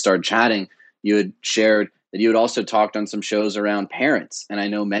before we started chatting, you had shared that you had also talked on some shows around parents. And I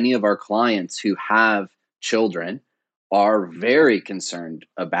know many of our clients who have children are very concerned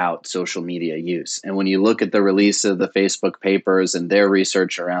about social media use. And when you look at the release of the Facebook papers and their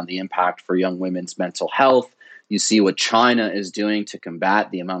research around the impact for young women's mental health, you see what China is doing to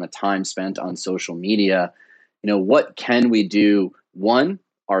combat the amount of time spent on social media. What can we do? One,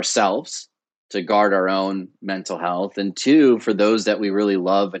 ourselves to guard our own mental health, and two, for those that we really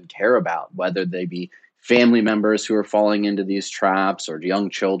love and care about, whether they be family members who are falling into these traps or young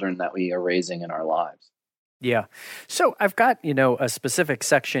children that we are raising in our lives. Yeah. So I've got, a specific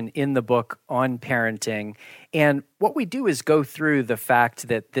section in the book on parenting. And what we do is go through the fact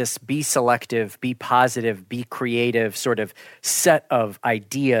that this be selective, be positive, be creative sort of set of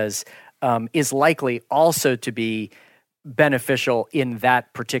ideas is likely also to be beneficial in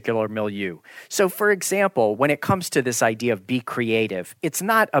that particular milieu. So, for example, when it comes to this idea of be creative, it's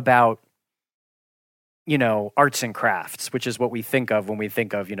not about, arts and crafts, which is what we think of when we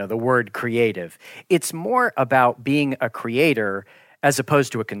think of, the word creative. It's more about being a creator as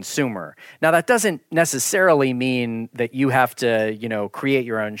opposed to a consumer. Now, that doesn't necessarily mean that you have to, create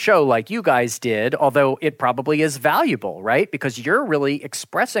your own show like you guys did, although it probably is valuable, right? Because you're really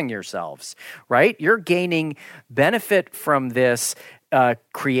expressing yourselves, right? You're gaining benefit from this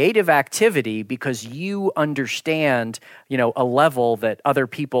creative activity because you understand, a level that other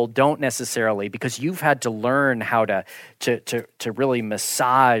people don't necessarily, because you've had to learn how to really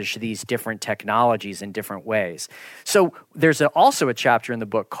massage these different technologies in different ways. So there's also a chapter in the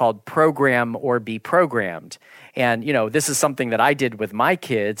book called Program or Be Programmed. And, this is something that I did with my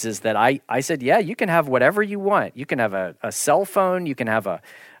kids, is that I said, yeah, you can have whatever you want. You can have a cell phone, you can have a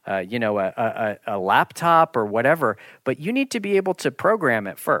laptop or whatever, but you need to be able to program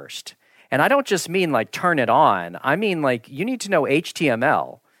it first. And I don't just mean like turn it on. I mean like you need to know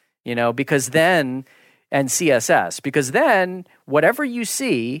HTML, because then, and CSS, because then whatever you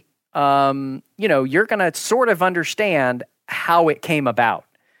see, you're going to sort of understand how it came about.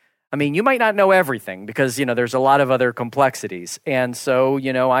 I mean, you might not know everything because, there's a lot of other complexities. And so,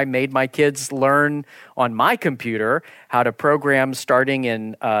 I made my kids learn on my computer how to program starting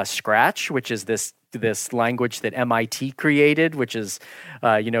in Scratch, which is this language that MIT created, which is,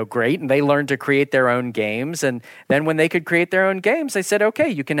 great. And they learned to create their own games. And then when they could create their own games, they said, okay,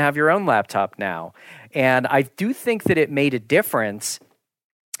 you can have your own laptop now. And I do think that it made a difference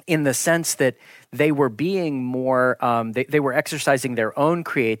in the sense that they were being more, they were exercising their own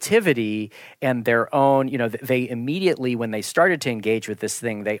creativity and their own, they immediately, when they started to engage with this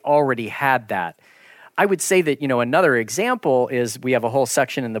thing, they already had that. I would say that, another example is we have a whole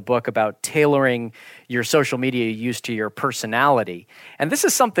section in the book about tailoring your social media use to your personality. And this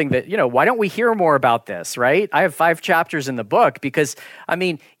is something that, why don't we hear more about this, right? I have 5 chapters in the book because, I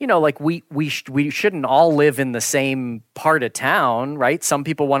mean, like we shouldn't all live in the same part of town, right? Some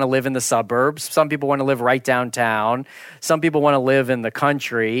people want to live in the suburbs. Some people want to live right downtown. Some people want to live in the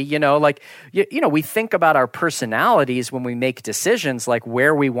country, we think about our personalities when we make decisions like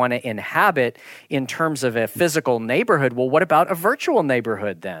where we want to inhabit in terms of a physical neighborhood. Well, what about a virtual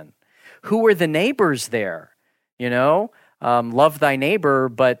neighborhood then? Who are the neighbors there? Love thy neighbor,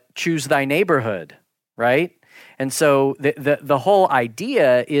 but choose thy neighborhood, right? And so the whole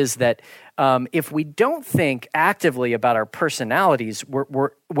idea is that if we don't think actively about our personalities,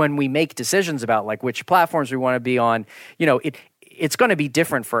 when we make decisions about like which platforms we want to be on, it's going to be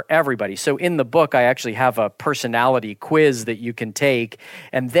different for everybody. So in the book, I actually have a personality quiz that you can take.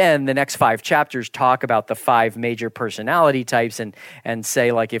 And then the next 5 chapters talk about the 5 major personality types and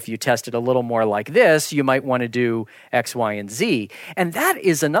say, like, if you tested a little more like this, you might want to do X, Y, and Z. And that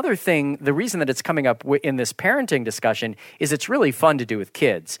is another thing. The reason that it's coming up in this parenting discussion is it's really fun to do with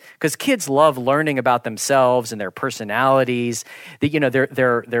kids because kids love learning about themselves and their personalities. That,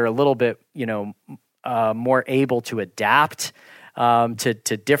 they're a little bit, more able to adapt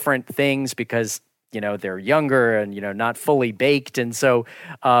to different things because, they're younger and, not fully baked. And so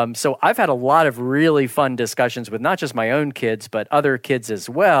I've had a lot of really fun discussions with not just my own kids, but other kids as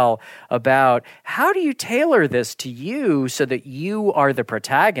well about how do you tailor this to you so that you are the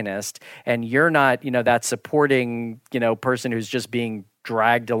protagonist and you're not, that supporting, person who's just being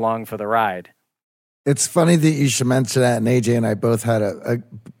dragged along for the ride. It's funny that you should mention that. And AJ and I both had a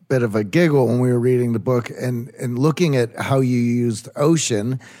bit of a giggle when we were reading the book and looking at how you used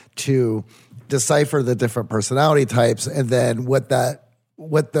Ocean to decipher the different personality types and then what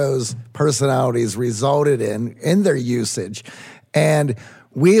those personalities resulted in their usage. And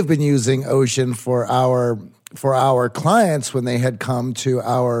we have been using Ocean for our for our clients when they had come to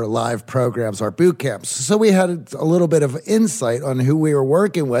our live programs, our boot camps. So we had a little bit of insight on who we were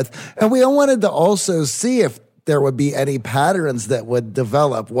working with. And we wanted to also see if there would be any patterns that would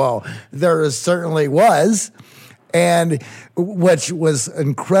develop. Well, there certainly was, and which was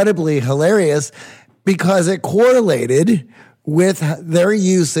incredibly hilarious because it correlated with their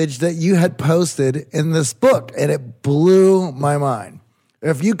usage that you had posted in this book. And it blew my mind.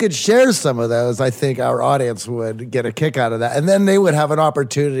 If you could share some of those, I think our audience would get a kick out of that. And then they would have an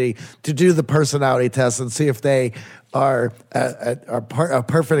opportunity to do the personality test and see if they are a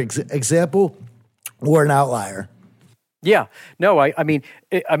perfect example or an outlier. Yeah. No, I mean,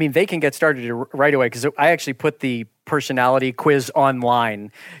 they can get started right away because I actually put the personality quiz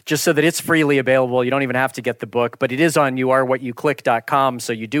online just so that it's freely available. You don't even have to get the book, but it is on youarewhatyouclick.com.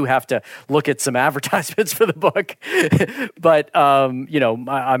 So you do have to look at some advertisements for the book. But,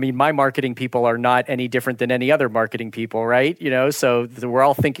 my marketing people are not any different than any other marketing people, right? So we're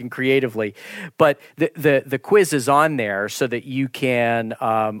all thinking creatively. But the quiz is on there so that you can,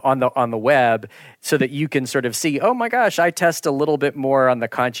 on the web, so that you can sort of see, oh my gosh, I test a little bit more on the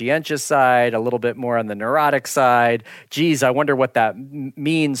conscientious side, a little bit more on the neurotic side. Geez, I wonder what that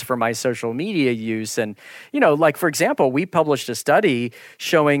means for my social media use. And, like, for example, we published a study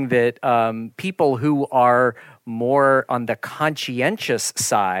showing that people who are more on the conscientious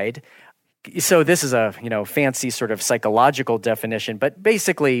side, so this is a, fancy sort of psychological definition, but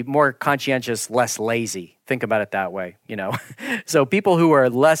basically more conscientious, less lazy. Think about it that way, So people who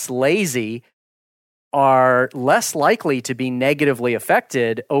are less lazy are less likely to be negatively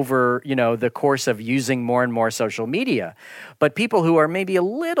affected over, the course of using more and more social media. But people who are maybe a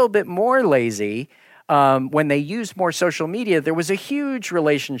little bit more lazy, when they use more social media, there was a huge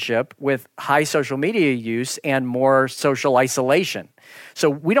relationship with high social media use and more social isolation. So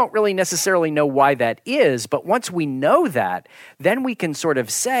we don't really necessarily know why that is, but once we know that, then we can sort of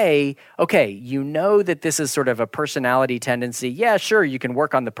say, okay, that this is sort of a personality tendency. Yeah, sure, you can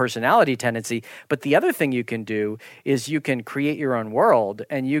work on the personality tendency, but the other thing you can do is you can create your own world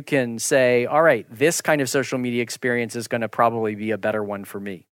and you can say, all right, this kind of social media experience is going to probably be a better one for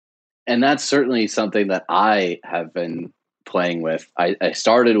me. And that's certainly something that I have been playing with. I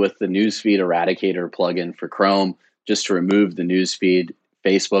started with the Newsfeed Eradicator plugin for Chrome just to remove the newsfeed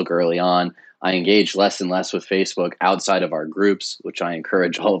Facebook early on. I engage less and less with Facebook outside of our groups, which I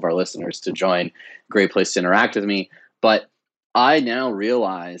encourage all of our listeners to join. Great place to interact with me. But I now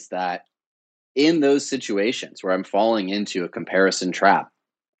realize that in those situations where I'm falling into a comparison trap,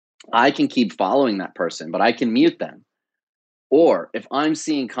 I can keep following that person, but I can mute them. Or if I'm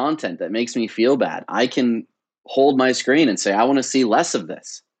seeing content that makes me feel bad, I can hold my screen and say, I want to see less of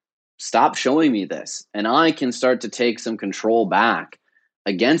this. Stop showing me this. And I can start to take some control back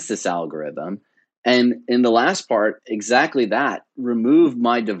against this algorithm. And in the last part, exactly that, remove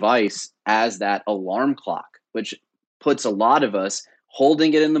my device as that alarm clock, which puts a lot of us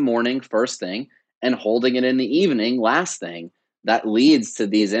holding it in the morning, first thing, and holding it in the evening, last thing. That leads to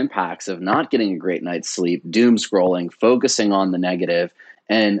these impacts of not getting a great night's sleep, doom scrolling, focusing on the negative.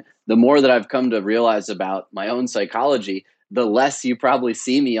 And the more that I've come to realize about my own psychology, the less you probably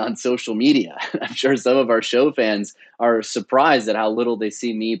see me on social media. I'm sure some of our show fans are surprised at how little they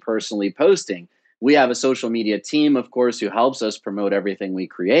see me personally posting. We have a social media team, of course, who helps us promote everything we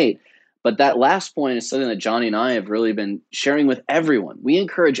create. But that last point is something that Johnny and I have really been sharing with everyone. We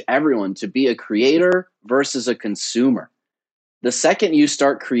encourage everyone to be a creator versus a consumer. The second you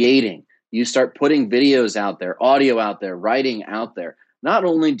start creating, you start putting videos out there, audio out there, writing out there, not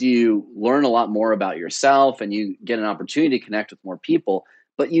only do you learn a lot more about yourself and you get an opportunity to connect with more people,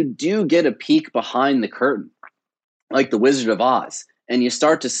 but you do get a peek behind the curtain, like the Wizard of Oz. And you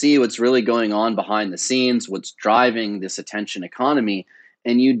start to see what's really going on behind the scenes, what's driving this attention economy.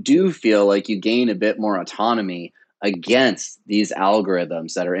 And you do feel like you gain a bit more autonomy against these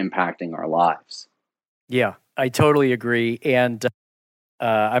algorithms that are impacting our lives. Yeah, I totally agree. And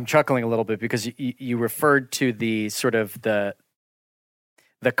I'm chuckling a little bit because you referred to the sort of the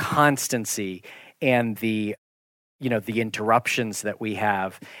constancy and the interruptions that we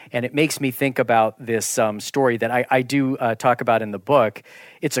have. And it makes me think about this story that I do talk about in the book.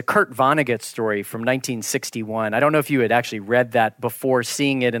 It's a Kurt Vonnegut story from 1961. I don't know if you had actually read that before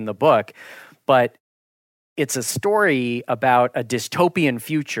seeing it in the book, but it's a story about a dystopian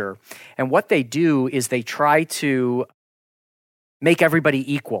future. And what they do is they try to make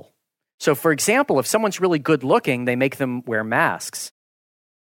everybody equal. So, for example, if someone's really good looking, they make them wear masks.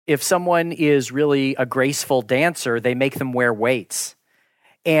 If someone is really a graceful dancer, they make them wear weights.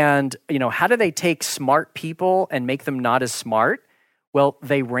 And, how do they take smart people and make them not as smart? Well,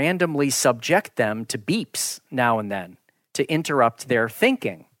 they randomly subject them to beeps now and then to interrupt their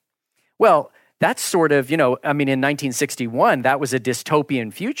thinking. Well, that's sort of, in 1961, that was a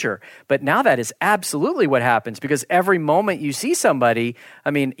dystopian future. But now that is absolutely what happens, because every moment you see somebody,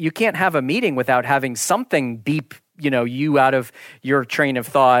 you can't have a meeting without having something beep, you out of your train of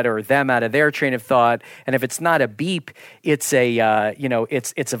thought or them out of their train of thought. And if it's not a beep, it's a,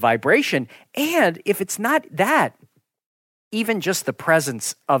 it's a vibration. And if it's not that, even just the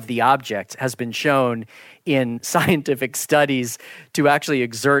presence of the object has been shown in scientific studies to actually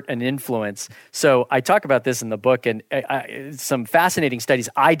exert an influence. So I talk about this in the book, and some fascinating studies.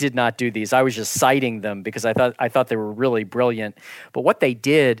 I did not do these. I was just citing them because I thought they were really brilliant. But what they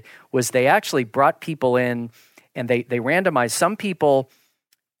did was they actually brought people in, and they randomized. Some people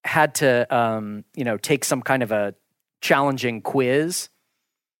had to take some kind of a challenging quiz,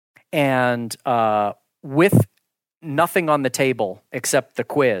 and with nothing on the table except the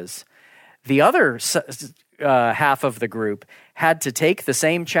quiz. The other half of the group had to take the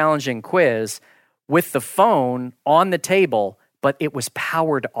same challenging quiz with the phone on the table, but it was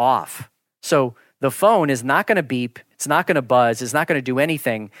powered off. So the phone is not going to beep, it's not going to buzz, it's not going to do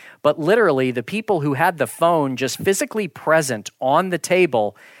anything, but literally the people who had the phone just physically present on the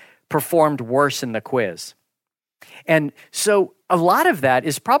table performed worse in the quiz. And so a lot of that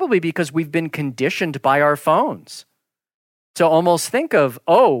is probably because we've been conditioned by our phones. So almost think of,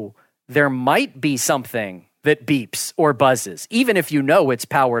 there might be something that beeps or buzzes, even if you know it's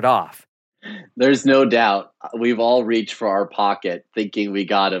powered off. There's no doubt we've all reached for our pocket thinking we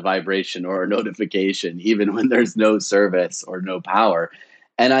got a vibration or a notification, even when there's no service or no power.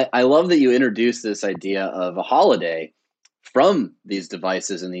 And I love that you introduced this idea of a holiday from these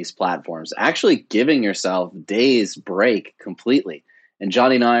devices and these platforms, actually giving yourself days break completely. And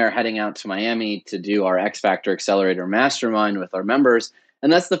Johnny and I are heading out to Miami to do our X Factor Accelerator Mastermind with our members.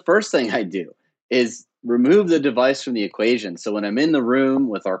 And that's the first thing I do is remove the device from the equation. So when I'm in the room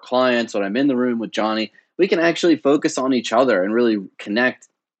with our clients, when I'm in the room with Johnny, we can actually focus on each other and really connect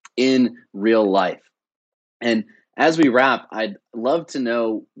in real life. And as we wrap, I'd love to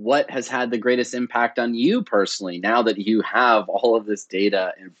know what has had the greatest impact on you personally now that you have all of this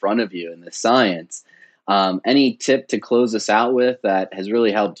data in front of you and the science. Any tip to close us out with that has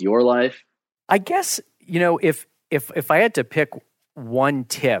really helped your life? I guess, if I had to pick one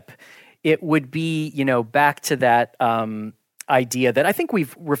tip, it would be, back to that idea that I think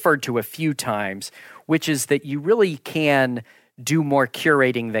we've referred to a few times, which is that you really can do more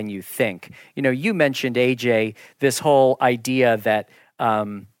curating than you think. You mentioned, AJ, this whole idea that,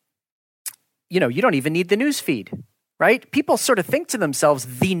 you don't even need the news feed. Right? People sort of think to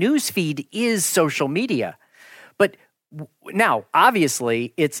themselves, the news feed is social media. But now,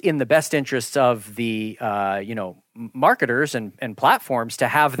 obviously, it's in the best interests of the, marketers and platforms to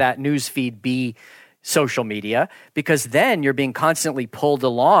have that news feed be social media, because then you're being constantly pulled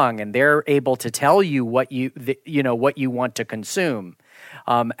along and they're able to tell you what you want to consume.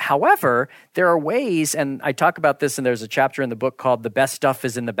 However, there are ways, and I talk about this, and there's a chapter in the book called The Best Stuff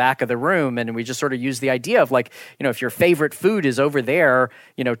is in the Back of the Room, and we just sort of use the idea of if your favorite food is over there,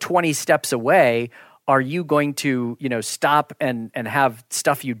 20 steps away, are you going to, stop and have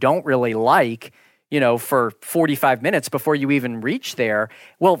stuff you don't really like, for 45 minutes before you even reach there?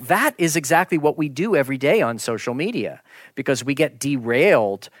 Well, that is exactly what we do every day on social media, because we get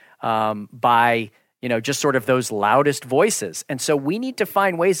derailed by just sort of those loudest voices. And so we need to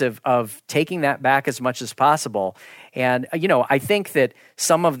find ways of taking that back as much as possible. And, I think that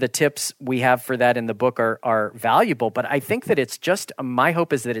some of the tips we have for that in the book are valuable, but I think that it's just, my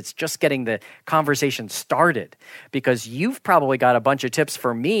hope is that it's just getting the conversation started, because you've probably got a bunch of tips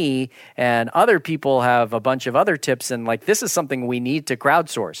for me and other people have a bunch of other tips. And this is something we need to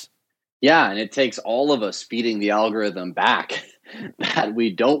crowdsource. Yeah. And it takes all of us feeding the algorithm back that we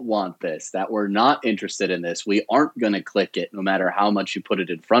don't want this, that we're not interested in this. We aren't going to click it no matter how much you put it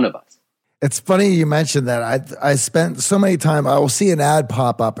in front of us. It's funny you mentioned that. I spent so many time, I will see an ad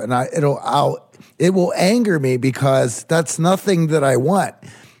pop up and it will anger me because that's nothing that I want.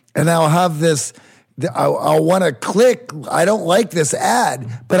 And I'll have this, I'll want to click, I don't like this ad,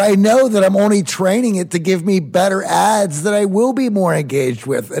 but I know that I'm only training it to give me better ads that I will be more engaged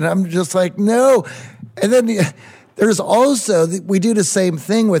with. And I'm just like, no. And then there's also, we do the same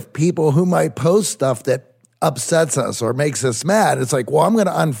thing with people who might post stuff that upsets us or makes us mad. It's like, well, I'm going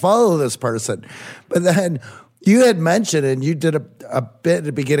to unfollow this person. But then you had mentioned, and you did a bit at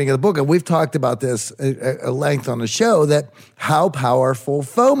the beginning of the book, and we've talked about this at length on the show, that how powerful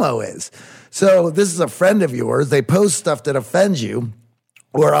FOMO is. So this is a friend of yours. They post stuff that offends you.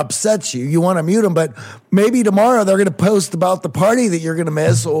 or upsets you, you want to mute them. But maybe tomorrow they're going to post about the party that you're going to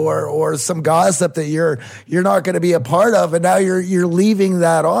miss, or some gossip that you're not going to be a part of, and now you're leaving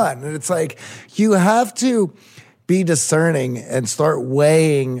that on. And it's like you have to be discerning and start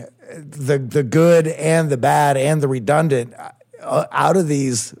weighing the good and the bad and the redundant out of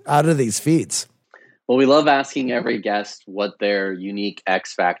these feeds. Well, we love asking every guest what their unique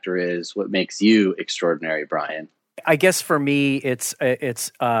X factor is. What makes you extraordinary, Brian? I guess for me,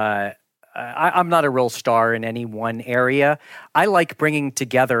 I'm not a real star in any one area. I like bringing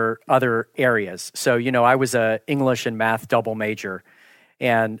together other areas. So, I was a English and math double major,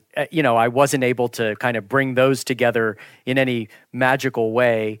 and, I wasn't able to kind of bring those together in any magical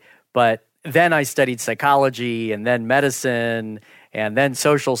way. But then I studied psychology, and then medicine, and then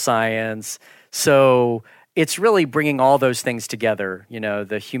social science. So it's really bringing all those things together,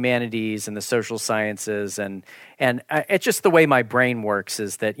 the humanities and the social sciences. And it's just the way my brain works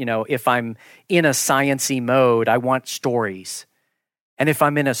is that, if I'm in a science-y mode, I want stories. And if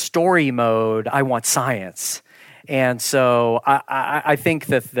I'm in a story mode, I want science. And so I think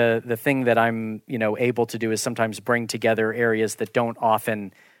that the thing that I'm, able to do is sometimes bring together areas that don't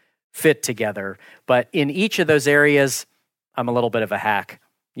often fit together. But in each of those areas, I'm a little bit of a hack.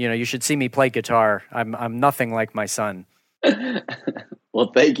 You should see me play guitar. I'm nothing like my son.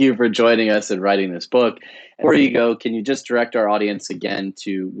 Well, thank you for joining us and writing this book. Before you go, can you just direct our audience again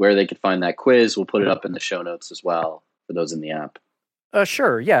to where they could find that quiz? We'll put it up in the show notes as well for those in the app.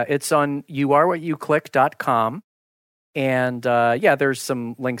 Sure. Yeah, it's on youarewhatyouclick.com. And there's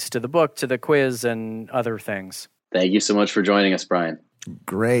some links to the book, to the quiz, and other things. Thank you so much for joining us, Brian.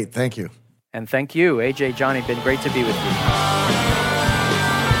 Great. Thank you. And thank you, AJ, Johnny. Been great to be with you.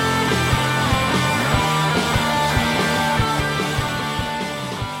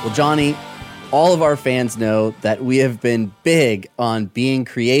 Well, Johnny, all of our fans know that we have been big on being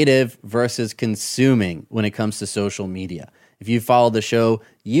creative versus consuming when it comes to social media. If you followed the show,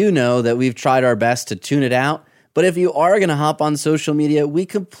 you know that we've tried our best to tune it out. But if you are going to hop on social media, we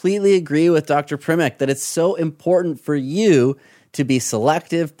completely agree with Dr. Primack that it's so important for you to be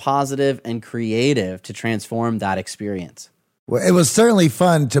selective, positive, and creative to transform that experience. Well, it was certainly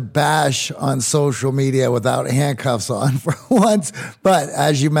fun to bash on social media without handcuffs on for once. But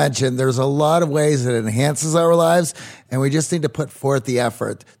as you mentioned, there's a lot of ways it enhances our lives, and we just need to put forth the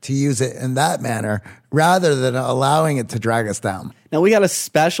effort to use it in that manner rather than allowing it to drag us down. Now, we got a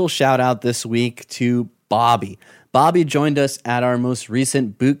special shout out this week to Bobby. Bobby joined us at our most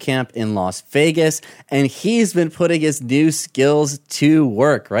recent boot camp in Las Vegas, and he's been putting his new skills to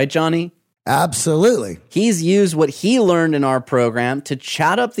work, right, Johnny? Absolutely. He's used what he learned in our program to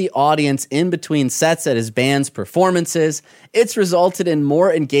chat up the audience in between sets at his band's performances. It's resulted in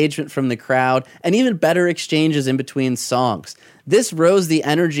more engagement from the crowd and even better exchanges in between songs. This rose the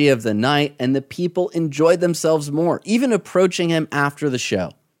energy of the night, and the people enjoyed themselves more, even approaching him after the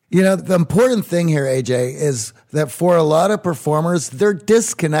show. The important thing here, AJ, is that for a lot of performers, they're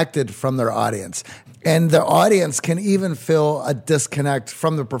disconnected from their audience. And the audience can even feel a disconnect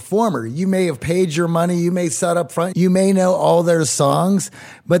from the performer. You may have paid your money, you may sit up front, you may know all their songs,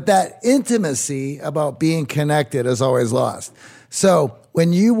 but that intimacy about being connected is always lost. So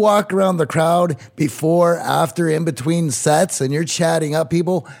when you walk around the crowd before, after, in between sets, and you're chatting up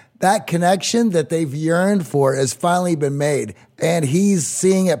people, that connection that they've yearned for has finally been made, and he's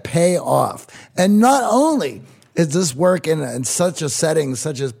seeing it pay off. And not only is this work in such a setting,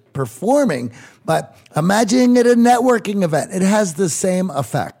 such as performing, but imagining it a networking event, it has the same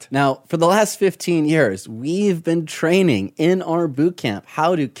effect. Now, for the last 15 years, we've been training in our boot camp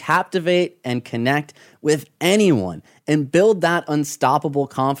how to captivate and connect with anyone and build that unstoppable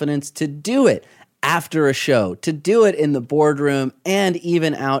confidence to do it after a show, to do it in the boardroom, and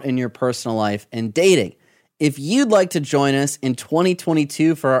even out in your personal life and dating. If you'd like to join us in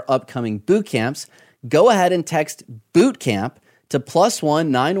 2022 for our upcoming boot camps, go ahead and text BOOTCAMP to +1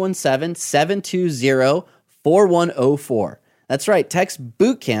 917 720 4104. That's right, text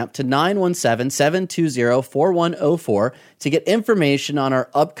BOOTCAMP to 917 720 4104 to get information on our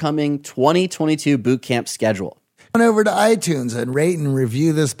upcoming 2022 boot camp schedule. On over to iTunes and rate and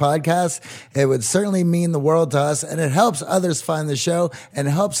review this podcast. It would certainly mean the world to us, and it helps others find the show and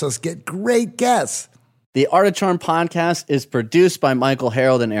helps us get great guests. The Art of Charm podcast is produced by Michael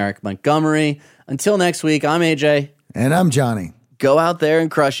Harold and Eric Montgomery. Until next week, I'm AJ. And I'm Johnny. Go out there and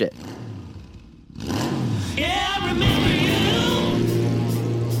crush it. Yeah, I remember you.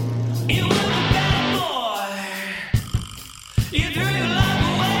 You were the bad boy. You threw your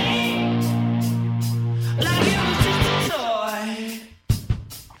life away like it was just a toy.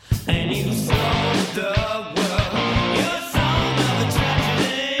 And you